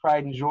 our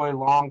pride and joy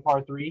long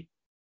par 3.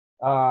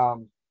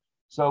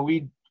 So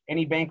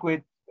any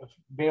banquet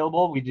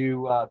available. We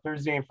do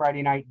Thursday and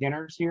Friday night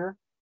dinners here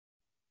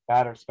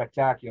that are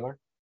spectacular.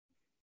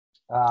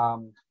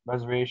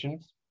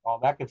 Reservations, all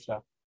that good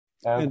stuff.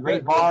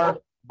 Great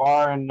bar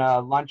and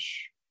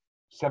lunch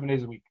 7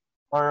 days a week,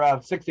 or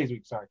 6 days a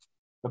week. Sorry,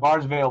 the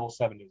bar's available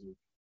 7 days a week.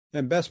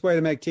 And best way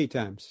to make tee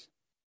times?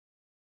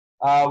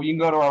 You can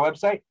go to our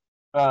website,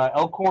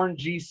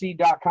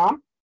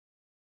 elkhorngc.com,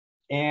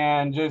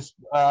 and just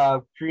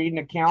create an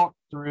account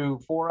through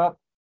 4Up,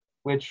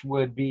 which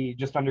would be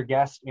just under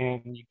guest,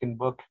 and you can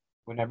book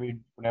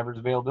whenever's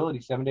availability,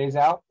 7 days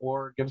out,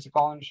 or give us a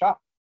call in the shop.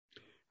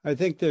 I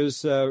think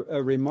there's a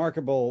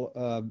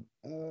remarkable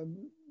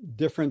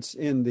difference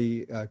in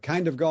the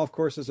kind of golf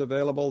courses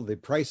available, the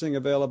pricing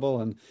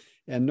available, and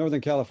And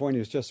Northern California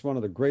is just one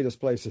of the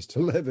greatest places to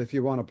live if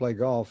you want to play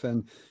golf.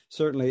 And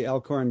certainly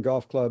Elkhorn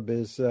Golf Club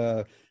is,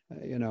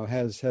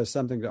 has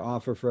something to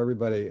offer for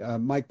everybody.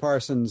 Mike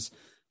Parsons,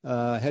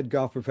 head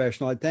golf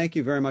professional, I thank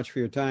you very much for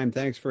your time.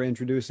 Thanks for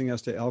introducing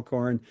us to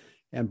Elkhorn.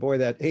 And boy,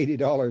 that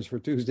 $80 for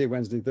Tuesday,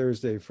 Wednesday,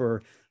 Thursday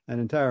for an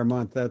entire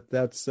month,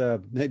 that's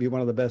maybe one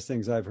of the best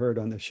things I've heard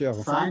on the show.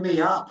 Sign me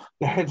up.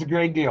 It's a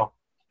great deal.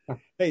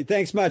 Hey,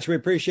 thanks much. We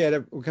appreciate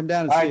it. We'll come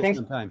down and see you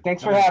sometime.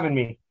 Thanks for having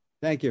me.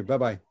 Thank you.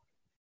 Bye-bye.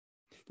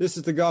 This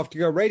is the Golf to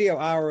Go Radio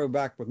Hour. We're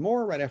back with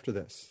more right after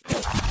this.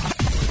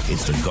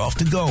 It's the Golf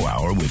to Go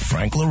Hour with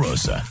Frank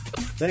LaRosa.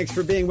 Thanks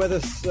for being with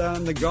us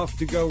on the Golf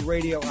to Go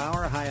Radio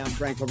Hour. Hi, I'm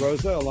Frank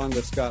LaRosa along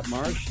with Scott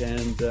Marsh.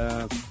 And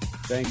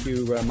thank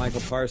you,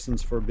 Michael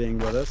Parsons, for being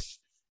with us.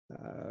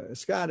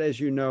 Scott, as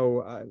you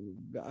know,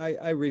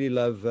 I really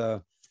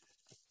love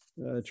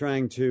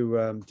trying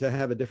to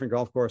have a different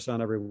golf course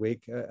on every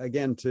week.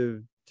 Again,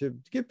 to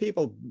give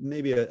people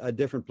maybe a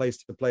different place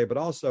to play, but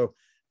also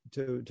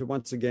to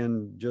once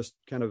again just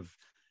kind of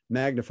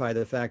magnify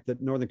the fact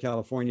that Northern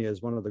California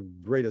is one of the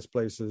greatest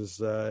places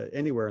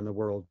anywhere in the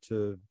world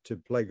to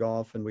play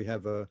golf, and we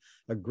have a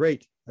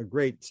great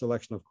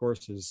selection of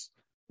courses,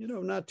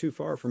 not too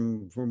far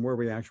from where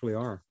we actually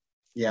are.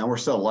 Yeah, and we're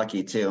so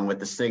lucky too. And with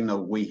the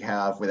signal we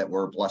have that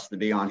we're blessed to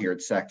be on here at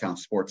Sacktown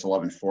Sports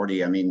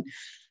 1140, I mean,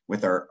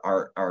 with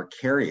our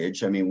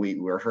carriage, I mean,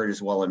 we're heard as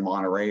well in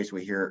Monterey as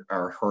we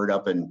are heard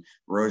up in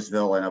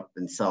Roseville and up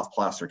in South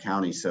Placer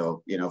County.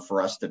 So,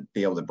 for us to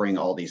be able to bring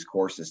all these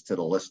courses to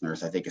the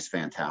listeners, I think is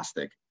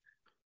fantastic.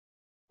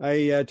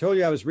 I told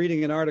you I was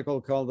reading an article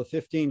called "The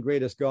 15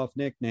 Greatest Golf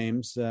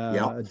Nicknames,"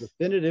 a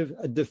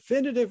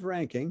definitive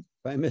ranking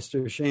by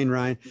Mr. Shane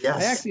Ryan.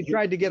 Yes. I actually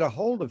tried to get a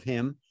hold of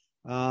him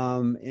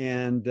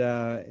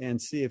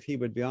and see if he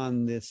would be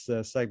on this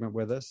segment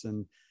with us,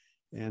 and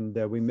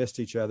we missed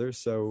each other.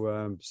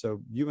 So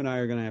you and I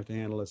are going to have to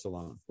handle this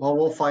alone. Well,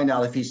 we'll find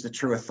out if he's the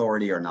true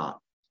authority or not.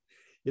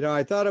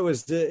 I thought it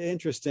was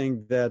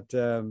interesting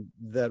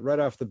that right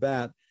off the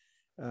bat,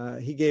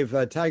 he gave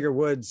Tiger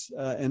Woods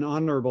an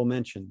honorable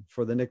mention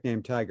for the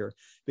nickname Tiger,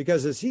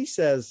 because as he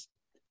says,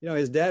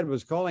 his dad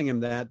was calling him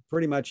that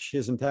pretty much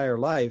his entire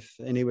life,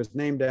 and he was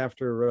named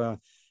after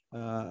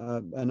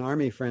an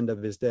Army friend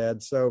of his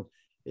dad. So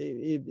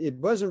it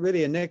wasn't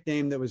really a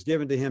nickname that was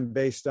given to him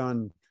based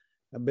on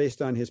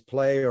his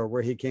play or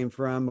where he came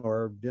from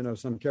or,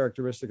 some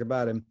characteristic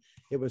about him.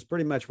 It was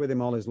pretty much with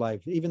him all his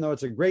life. Even though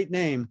it's a great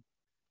name,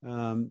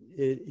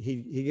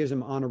 he gives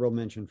him honorable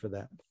mention for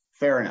that.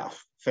 Fair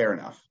enough.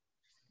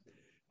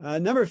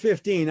 Number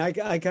 15,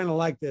 I kind of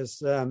like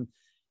this.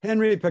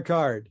 Henry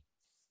Picard.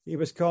 He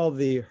was called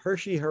the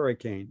Hershey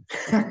Hurricane.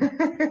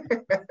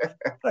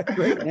 What a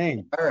great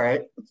name. All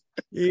right.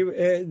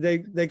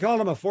 They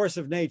called him a force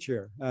of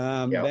nature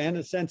and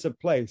a sense of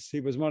place. He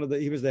was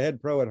the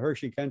head pro at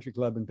Hershey Country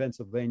Club in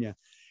Pennsylvania.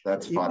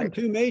 That's he funny. won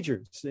 2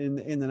 majors in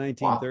the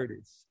 1930s. Wow.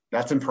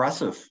 That's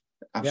impressive.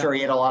 I'm sure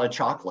he ate a lot of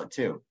chocolate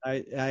too.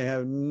 I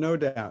have no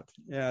doubt.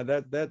 Yeah,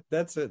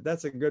 that's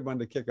a good one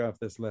to kick off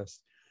this list.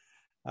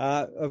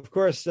 Of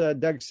course,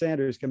 Doug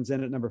Sanders comes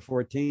in at number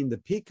 14, the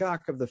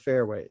Peacock of the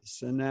Fairways.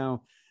 And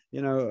now,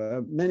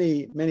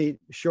 many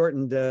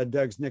shortened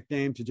Doug's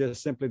nickname to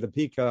just simply the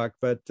Peacock,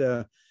 but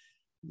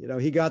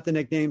he got the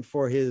nickname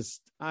for his,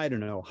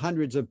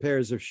 hundreds of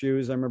pairs of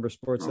shoes. I remember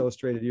Sports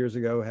Illustrated years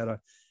ago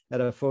had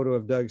a photo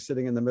of Doug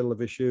sitting in the middle of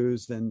his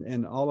shoes,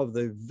 and all of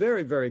the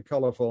very, very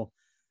colorful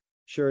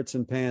shirts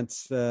and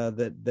pants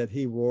that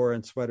he wore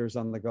and sweaters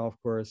on the golf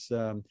course.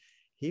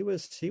 He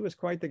was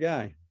quite the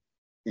guy.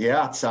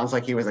 Yeah, it sounds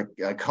like he was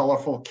a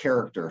colorful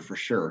character for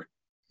sure.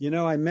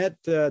 I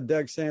met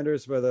Doug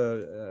Sanders with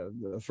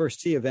a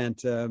first tee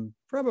event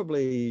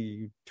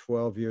probably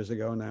 12 years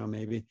ago now,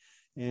 maybe.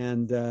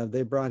 And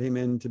they brought him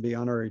in to be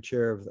honorary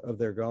chair of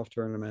their golf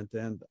tournament.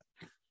 And,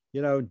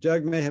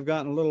 Doug may have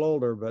gotten a little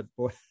older, but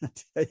boy, I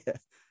tell you,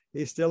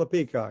 he's still a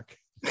peacock.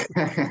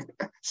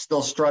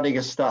 Still strutting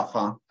his stuff,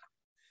 huh?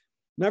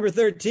 Number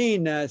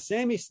 13,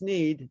 Sammy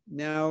Snead.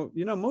 Now,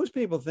 most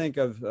people think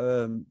of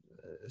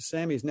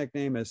Sammy's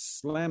nickname as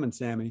Slammin'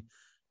 Sammy,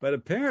 but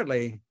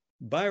apparently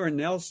Byron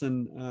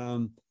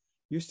Nelson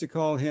used to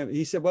call him,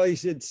 he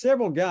said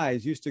several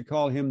guys used to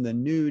call him the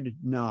nude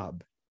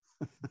knob.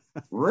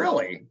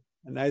 Really?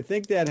 And I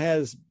think that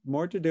has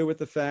more to do with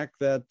the fact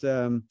that,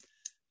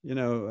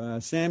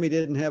 Sammy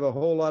didn't have a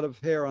whole lot of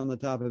hair on the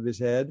top of his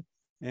head.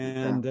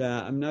 And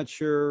I'm not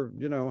sure,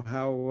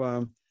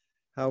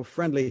 how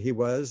friendly he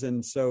was.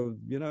 And so,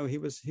 he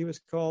was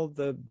called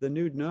the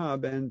nude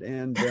knob. And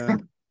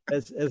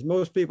as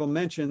most people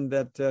mentioned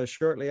that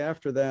shortly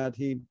after that,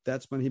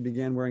 that's when he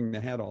began wearing the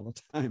hat all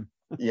the time.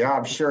 Yeah,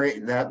 I'm sure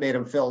that made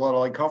him feel a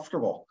little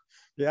uncomfortable.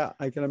 Yeah,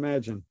 I can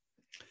imagine.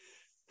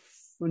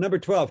 Number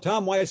 12,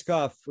 Tom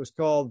Weiskopf was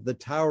called the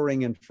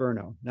Towering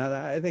Inferno.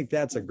 Now, I think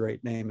that's a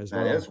great name as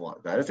well.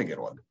 That is a good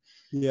one.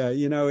 Yeah,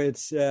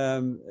 it's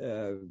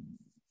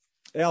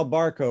Al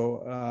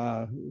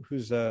Barco,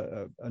 who's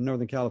a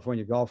Northern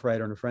California golf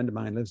writer and a friend of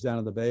mine, lives down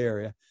in the Bay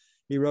Area.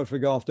 he wrote for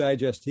Golf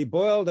Digest, he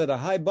boiled at a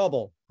high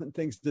bubble when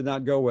things did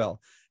not go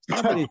well. It's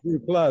not that he threw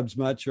clubs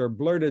much or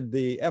blurted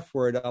the F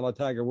word a la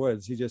Tiger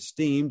Woods. He just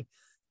steamed,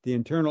 the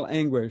internal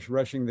anguish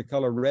rushing the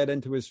color red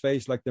into his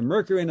face like the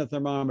mercury in a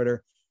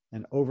thermometer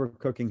and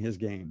overcooking his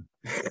game.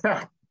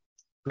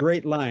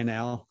 Great line,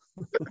 Al.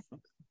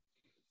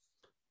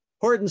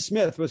 Horton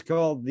Smith was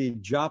called the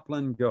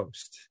Joplin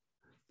Ghost.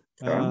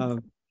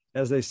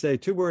 As they say,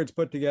 two words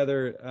put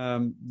together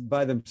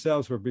by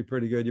themselves would be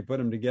pretty good. You put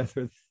them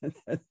together,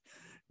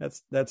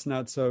 that's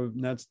not so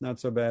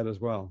bad as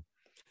well.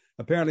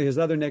 Apparently, his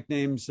other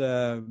nicknames,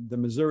 the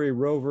Missouri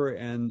Rover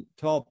and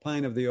Tall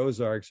Pine of the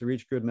Ozarks, are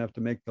each good enough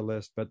to make the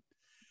list, but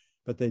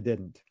they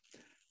didn't.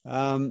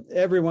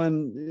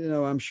 Everyone,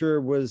 I'm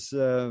sure was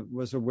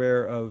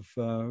aware of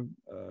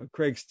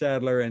Craig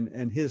Stadler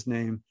and his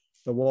name,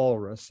 the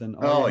Walrus. And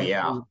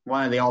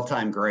one of the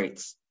all-time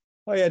greats.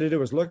 All you had to do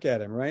was look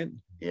at him, right?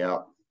 Yeah.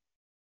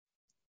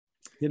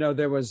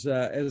 There was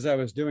as I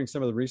was doing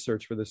some of the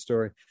research for this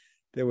story,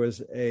 there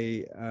was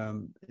a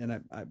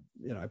and I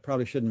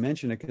probably shouldn't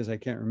mention it because I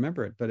can't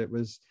remember it, but it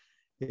was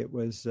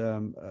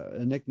a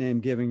nickname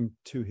given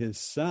to his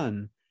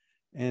son,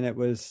 and it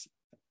was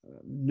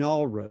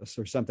Nalrus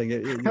or something.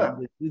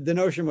 The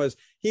notion was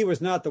he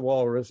was not the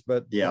Walrus,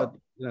 but they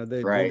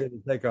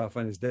didn't take off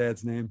on his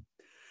dad's name.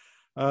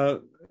 A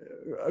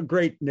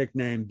great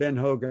nickname. Ben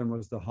Hogan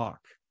was the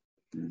Hawk.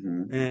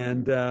 Mm-hmm.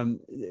 And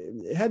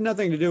it had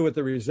nothing to do with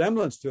the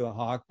resemblance to a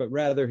hawk, but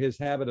rather his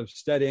habit of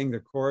studying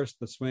the course,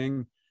 the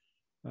swing,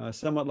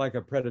 somewhat like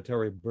a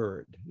predatory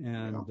bird.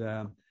 And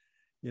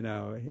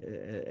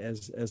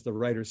as the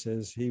writer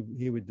says,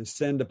 he would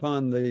descend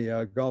upon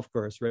the golf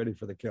course ready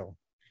for the kill.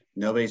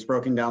 Nobody's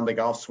broken down the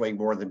golf swing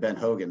more than Ben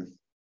Hogan,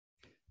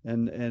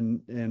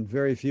 and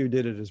very few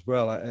did it as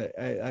well.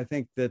 I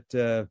think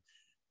that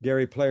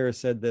Gary Player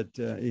said that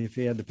if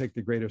he had to pick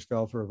the greatest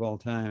golfer of all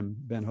time,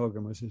 Ben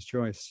Hogan was his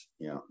choice.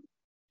 Yeah.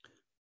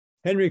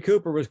 Henry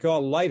Cooper was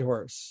called Light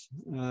Horse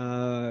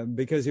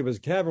because he was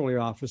a cavalry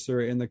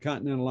officer in the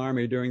Continental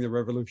Army during the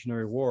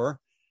Revolutionary War.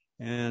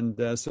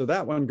 And so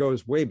that one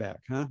goes way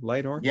back, huh?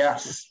 Light Horse?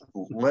 Yes,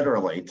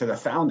 literally to the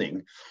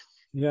founding.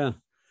 Yeah.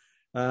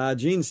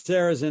 Gene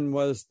Sarazen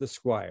was the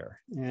Squire.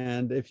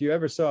 And if you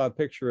ever saw a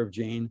picture of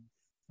Gene,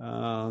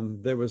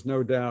 there was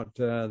no doubt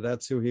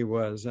that's who he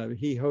was.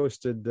 He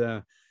hosted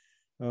the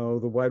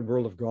Wide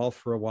World of Golf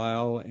for a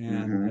while,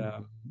 and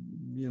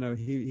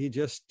he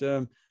just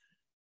the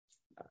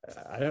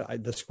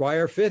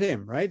Squire fit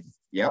him, right?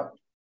 Yep.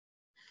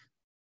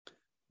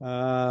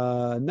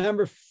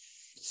 Number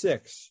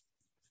 6,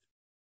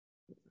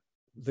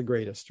 the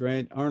greatest,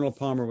 right? Arnold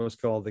Palmer was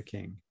called the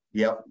King.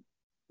 Yep,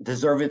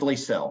 deservedly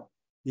so.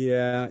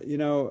 Yeah,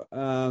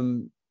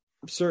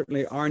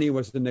 certainly Arnie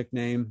was the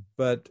nickname,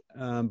 but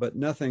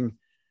nothing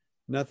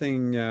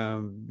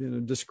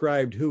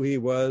described who he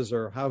was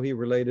or how he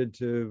related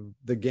to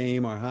the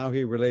game or how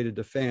he related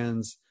to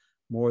fans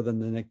more than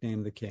the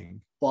nickname the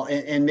King. Well,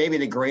 and maybe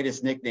the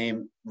greatest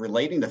nickname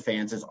relating to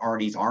fans is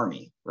Arnie's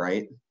Army,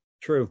 right?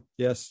 True.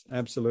 Yes,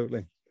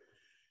 absolutely.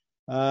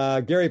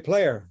 Gary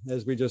Player,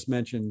 as we just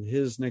mentioned,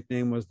 his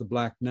nickname was the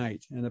Black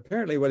Knight, and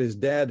apparently what his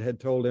dad had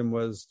told him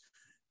was,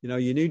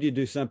 you need to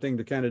do something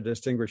to kind of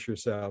distinguish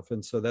yourself.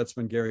 And so that's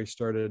when Gary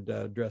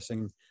started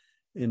dressing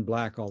in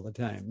black all the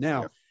time.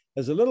 Now,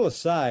 as a little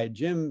aside,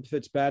 Jim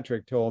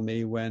Fitzpatrick told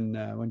me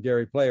when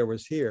Gary Player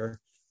was here,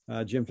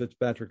 Jim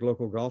Fitzpatrick,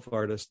 local golf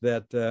artist,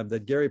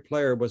 that Gary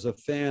Player was a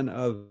fan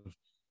of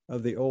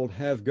the old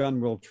Have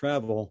Gun Will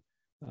Travel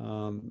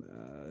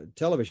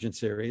television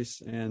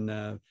series.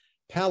 And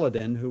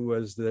Paladin, who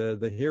was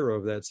the hero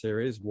of that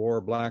series, wore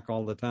black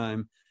all the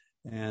time.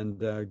 And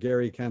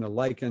Gary kind of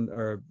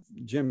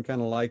Jim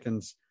kind of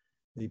likens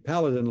the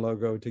Paladin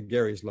logo to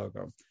Gary's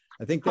logo.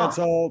 I think that's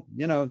all,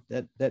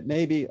 that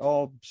may be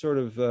all sort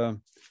of,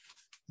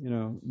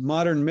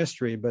 modern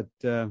mystery, but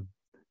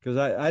because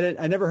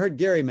I never heard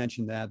Gary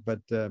mention that,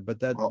 but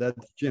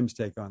that's Jim's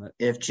take on it.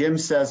 If Jim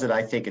says it,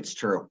 I think it's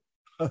true.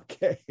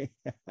 Okay.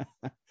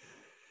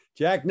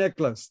 Jack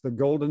Nicklaus, the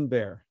Golden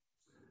Bear.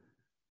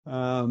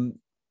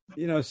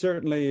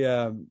 Certainly,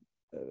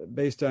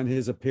 based on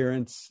his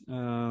appearance,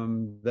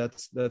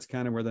 that's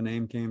kind of where the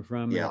name came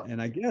from. Yeah.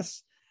 And I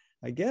guess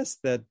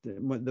that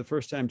when the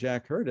first time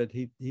Jack heard it,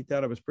 he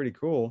thought it was pretty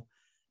cool.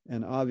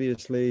 And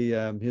obviously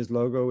his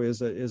logo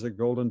is a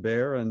golden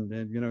bear,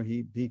 and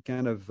he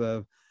kind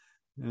of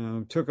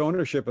took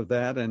ownership of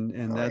that,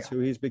 and that's who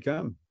he's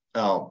become.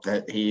 Oh,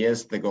 that he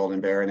is the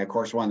Golden Bear. And of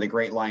course, one of the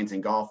great lines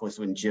in golf was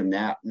when Jim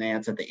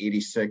Nantz at the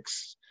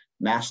 86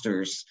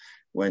 Masters,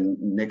 when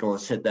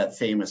Nicklaus hit that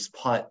famous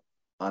putt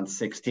on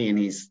 16,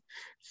 he's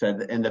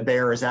said, and the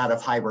bear is out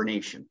of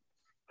hibernation.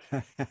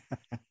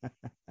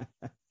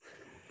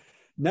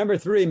 Number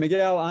 3,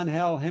 Miguel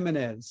Angel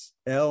Jimenez,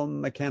 El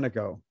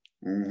Mecanico.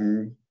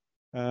 Mm-hmm.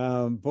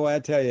 Boy, I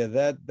tell you,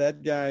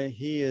 that guy,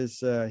 he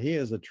is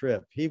a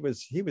trip. He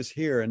was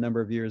here a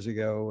number of years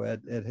ago at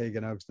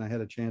Hagen Oaks, and I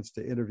had a chance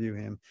to interview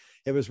him.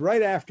 It was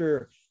right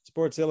after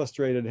Sports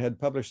Illustrated had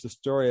published the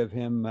story of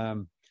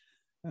him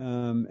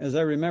as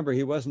I remember,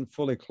 he wasn't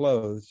fully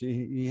clothed.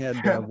 He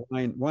had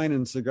wine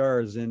and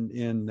cigars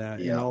in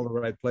all the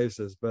right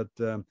places. But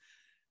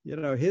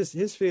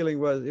his feeling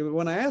was,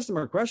 when I asked him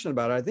a question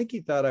about it, I think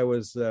he thought I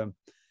was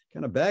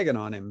kind of bagging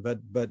on him. But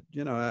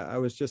I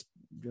was just,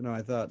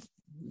 I thought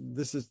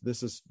this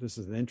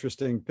is an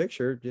interesting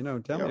picture.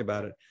 Tell me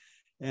about it.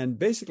 And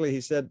basically,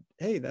 he said,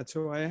 "Hey, that's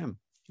who I am,"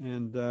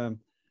 and I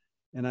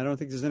don't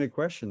think there's any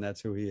question that's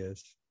who he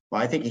is.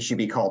 Well, I think he should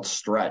be called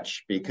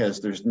Stretch,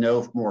 because there's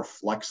no more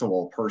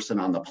flexible person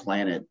on the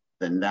planet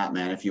than that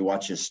man. If you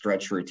watch his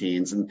stretch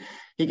routines, and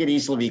he could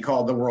easily be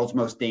called the world's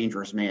most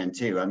dangerous man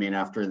too. I mean,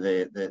 after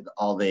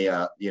all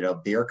the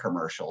beer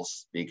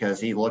commercials,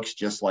 because he looks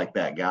just like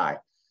that guy.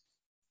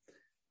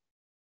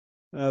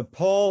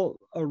 Paul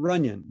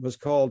Runyon was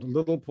called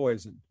Little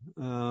Poison.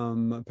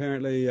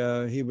 Apparently,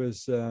 he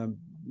was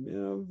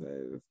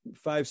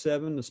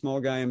 5'7", a small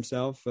guy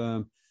himself.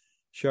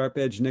 Sharp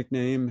edge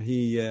nickname.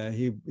 He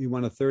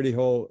won a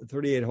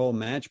 38-hole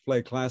match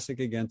play classic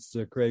against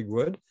Craig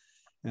Wood,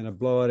 and a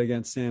blowout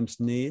against Sam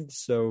Snead.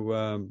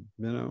 So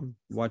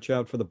watch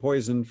out for the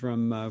poison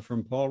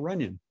from Paul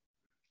Runyon.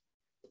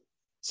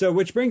 So,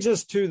 which brings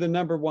us to the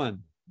number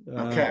one.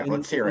 Okay,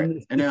 let's hear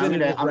it. And then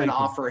I'm going to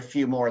offer a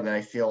few more that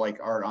I feel like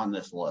aren't on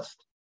this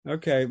list.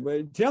 Okay,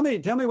 well, tell me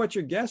what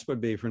your guess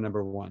would be for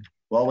number one.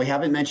 Well, we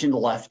haven't mentioned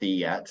Lefty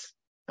yet.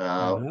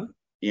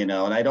 And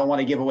I don't want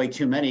to give away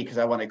too many because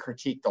I want to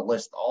critique the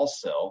list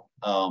also.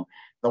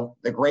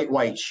 The Great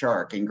White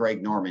Shark and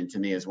Greg Norman, to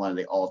me, is one of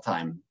the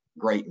all-time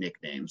great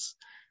nicknames.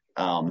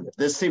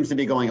 This seems to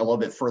be going a little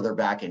bit further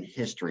back in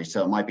history,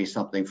 so it might be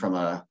something from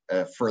a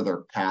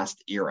further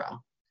past era.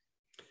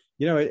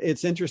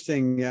 It's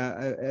interesting.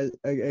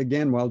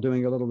 Again, while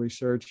doing a little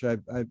research,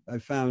 I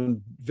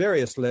found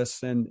various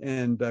lists,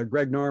 and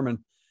Greg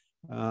Norman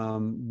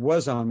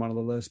was on one of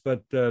the lists,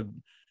 but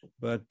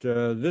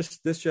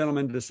this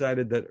gentleman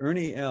decided that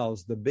Ernie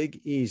Els, the Big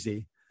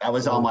Easy, that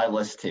was on my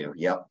list too.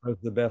 Yep, was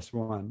the best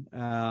one.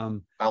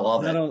 I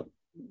love it.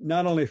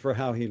 Not only for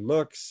how he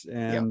looks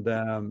and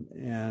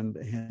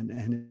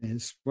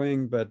his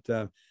swing, but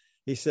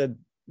he said,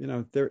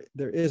 there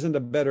isn't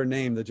a better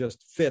name that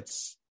just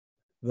fits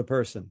the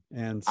person,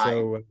 and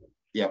so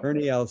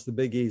Ernie Els, the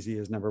Big Easy,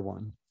 is number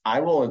one. I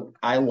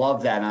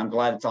love that, and I'm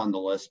glad it's on the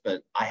list,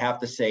 but I have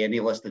to say any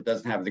list that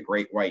doesn't have the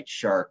Great White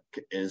Shark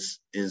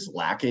is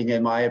lacking,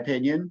 in my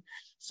opinion.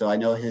 So I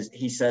know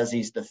he says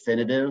he's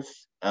definitive.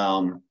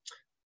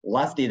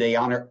 Lefty, the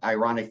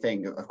ironic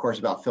thing, of course,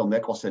 about Phil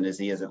Mickelson is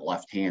he isn't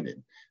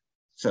left-handed.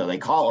 So they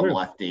call him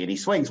lefty, and he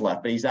swings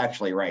left, but he's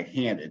actually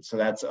right-handed. So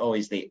that's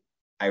always the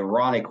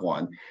ironic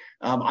one.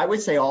 I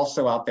would say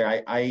also out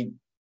there,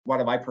 one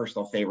of my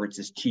personal favorites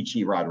is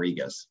Chichi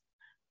Rodriguez.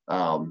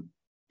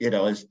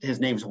 His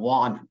name's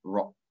Juan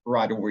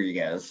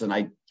Rodriguez, and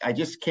I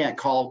just can't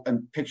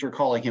picture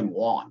calling him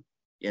Juan,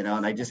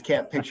 and I just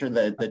can't picture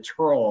the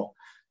twirl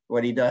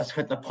what he does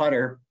with the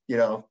putter,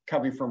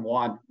 coming from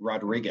Juan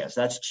Rodriguez.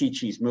 That's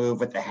Chi-Chi's move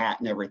with the hat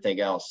and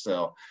everything else.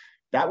 So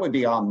that would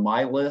be on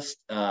my list.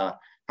 How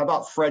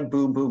about Fred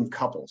Boom Boom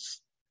Couples?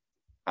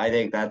 I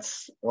think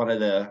that's one of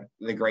the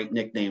great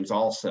nicknames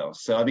also.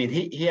 So, I mean,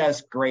 he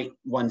has great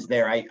ones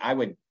there. I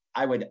would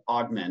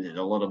augment it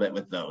a little bit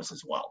with those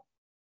as well.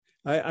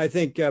 I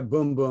think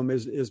Boom Boom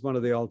is one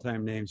of the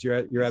all-time names.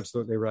 You're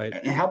absolutely right.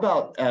 And how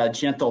about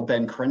Gentle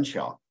Ben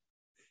Crenshaw?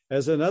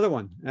 As another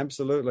one,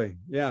 absolutely.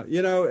 Yeah,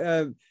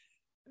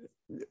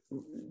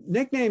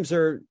 nicknames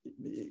are,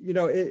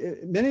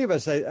 many of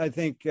us, I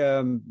think,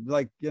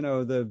 like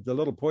the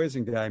Little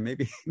Poison guy.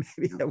 Maybe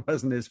that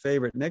wasn't his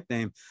favorite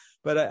nickname,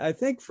 but I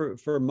think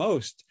for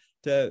most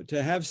to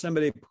have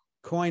somebody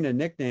coin a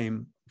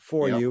nickname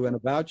for you and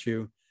about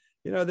you.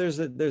 There's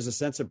a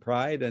sense of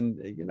pride, and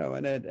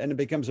it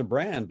becomes a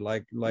brand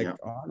like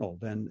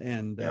Arnold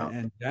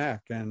and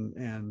Jack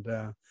and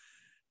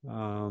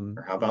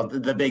or how about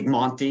the Big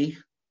Monty?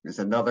 There's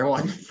another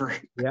one for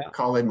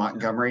Colin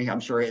Montgomery. I'm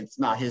sure it's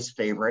not his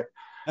favorite.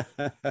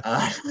 But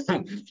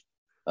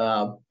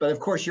of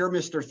course, you're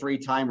Mr.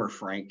 Three-Timer,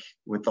 Frank,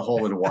 with the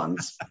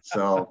hole-in-ones.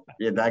 So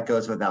that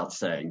goes without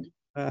saying.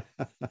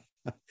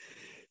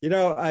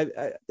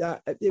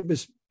 It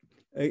was.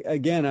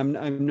 Again,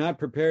 I'm not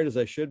prepared as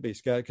I should be,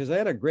 Scott, because I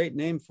had a great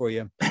name for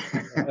you.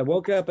 I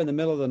woke up in the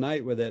middle of the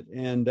night with it,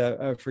 and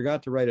I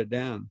forgot to write it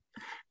down.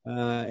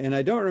 And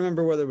I don't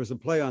remember whether it was a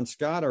play on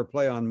Scott or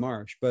play on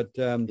Marsh, but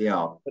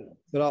I'll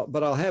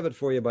have it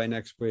for you by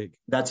next week.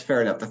 That's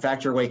fair enough. The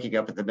fact you're waking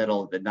up at the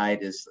middle of the night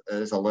is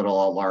a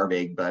little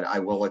alarming, but I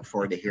will look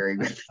forward to hearing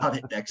about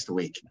it next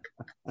week.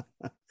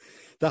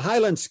 The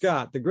Highland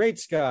Scott, the Great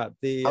Scott.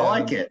 I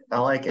like it.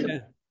 Yeah.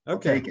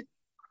 Okay. Take it.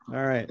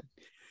 All right.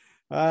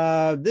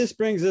 This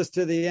brings us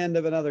to the end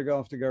of another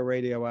Golf to Go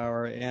radio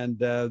hour, and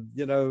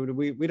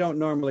we don't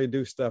normally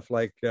do stuff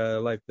like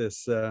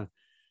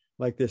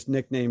this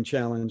nickname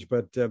challenge,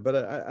 but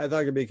I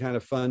thought it'd be kind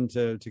of fun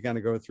to kind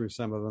of go through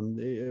some of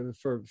them.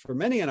 For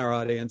many in our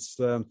audience,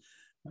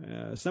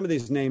 some of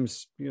these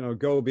names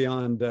go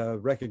beyond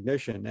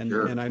recognition,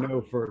 and I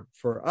know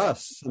for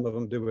us some of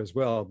them do as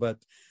well. But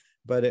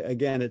but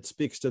again, it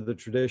speaks to the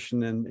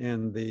tradition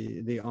and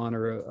the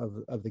honor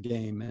of the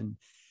game. And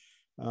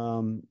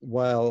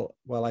while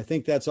I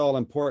think that's all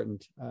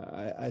important,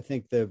 I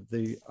think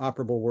the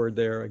operable word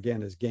there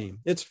again is game.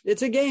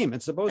 It's a game.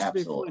 It's supposed to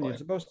be fun. You're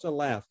supposed to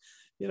laugh.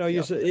 You know,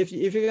 if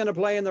you're going to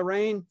play in the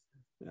rain,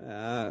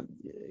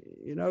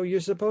 you know, you're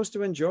supposed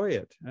to enjoy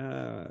it.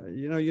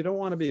 You know, you don't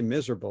want to be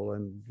miserable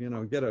and, you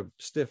know, get a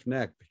stiff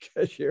neck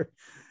because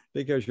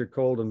you're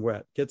cold and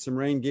wet. Get some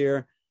rain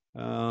gear,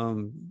 you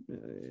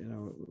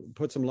know,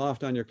 put some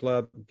loft on your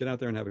club, get out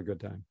there and have a good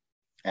time.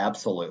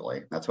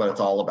 Absolutely. That's what it's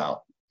all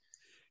about.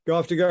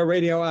 Golf to Go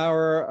Radio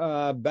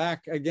Hour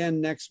back again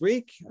next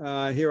week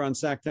here on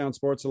Sacktown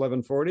Sports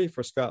 1140.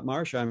 For Scott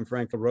Marsh, I'm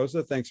Frank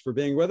LaRosa. Thanks for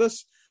being with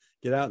us.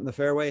 Get out in the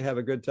fairway, have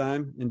a good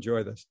time,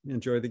 enjoy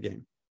the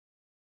game.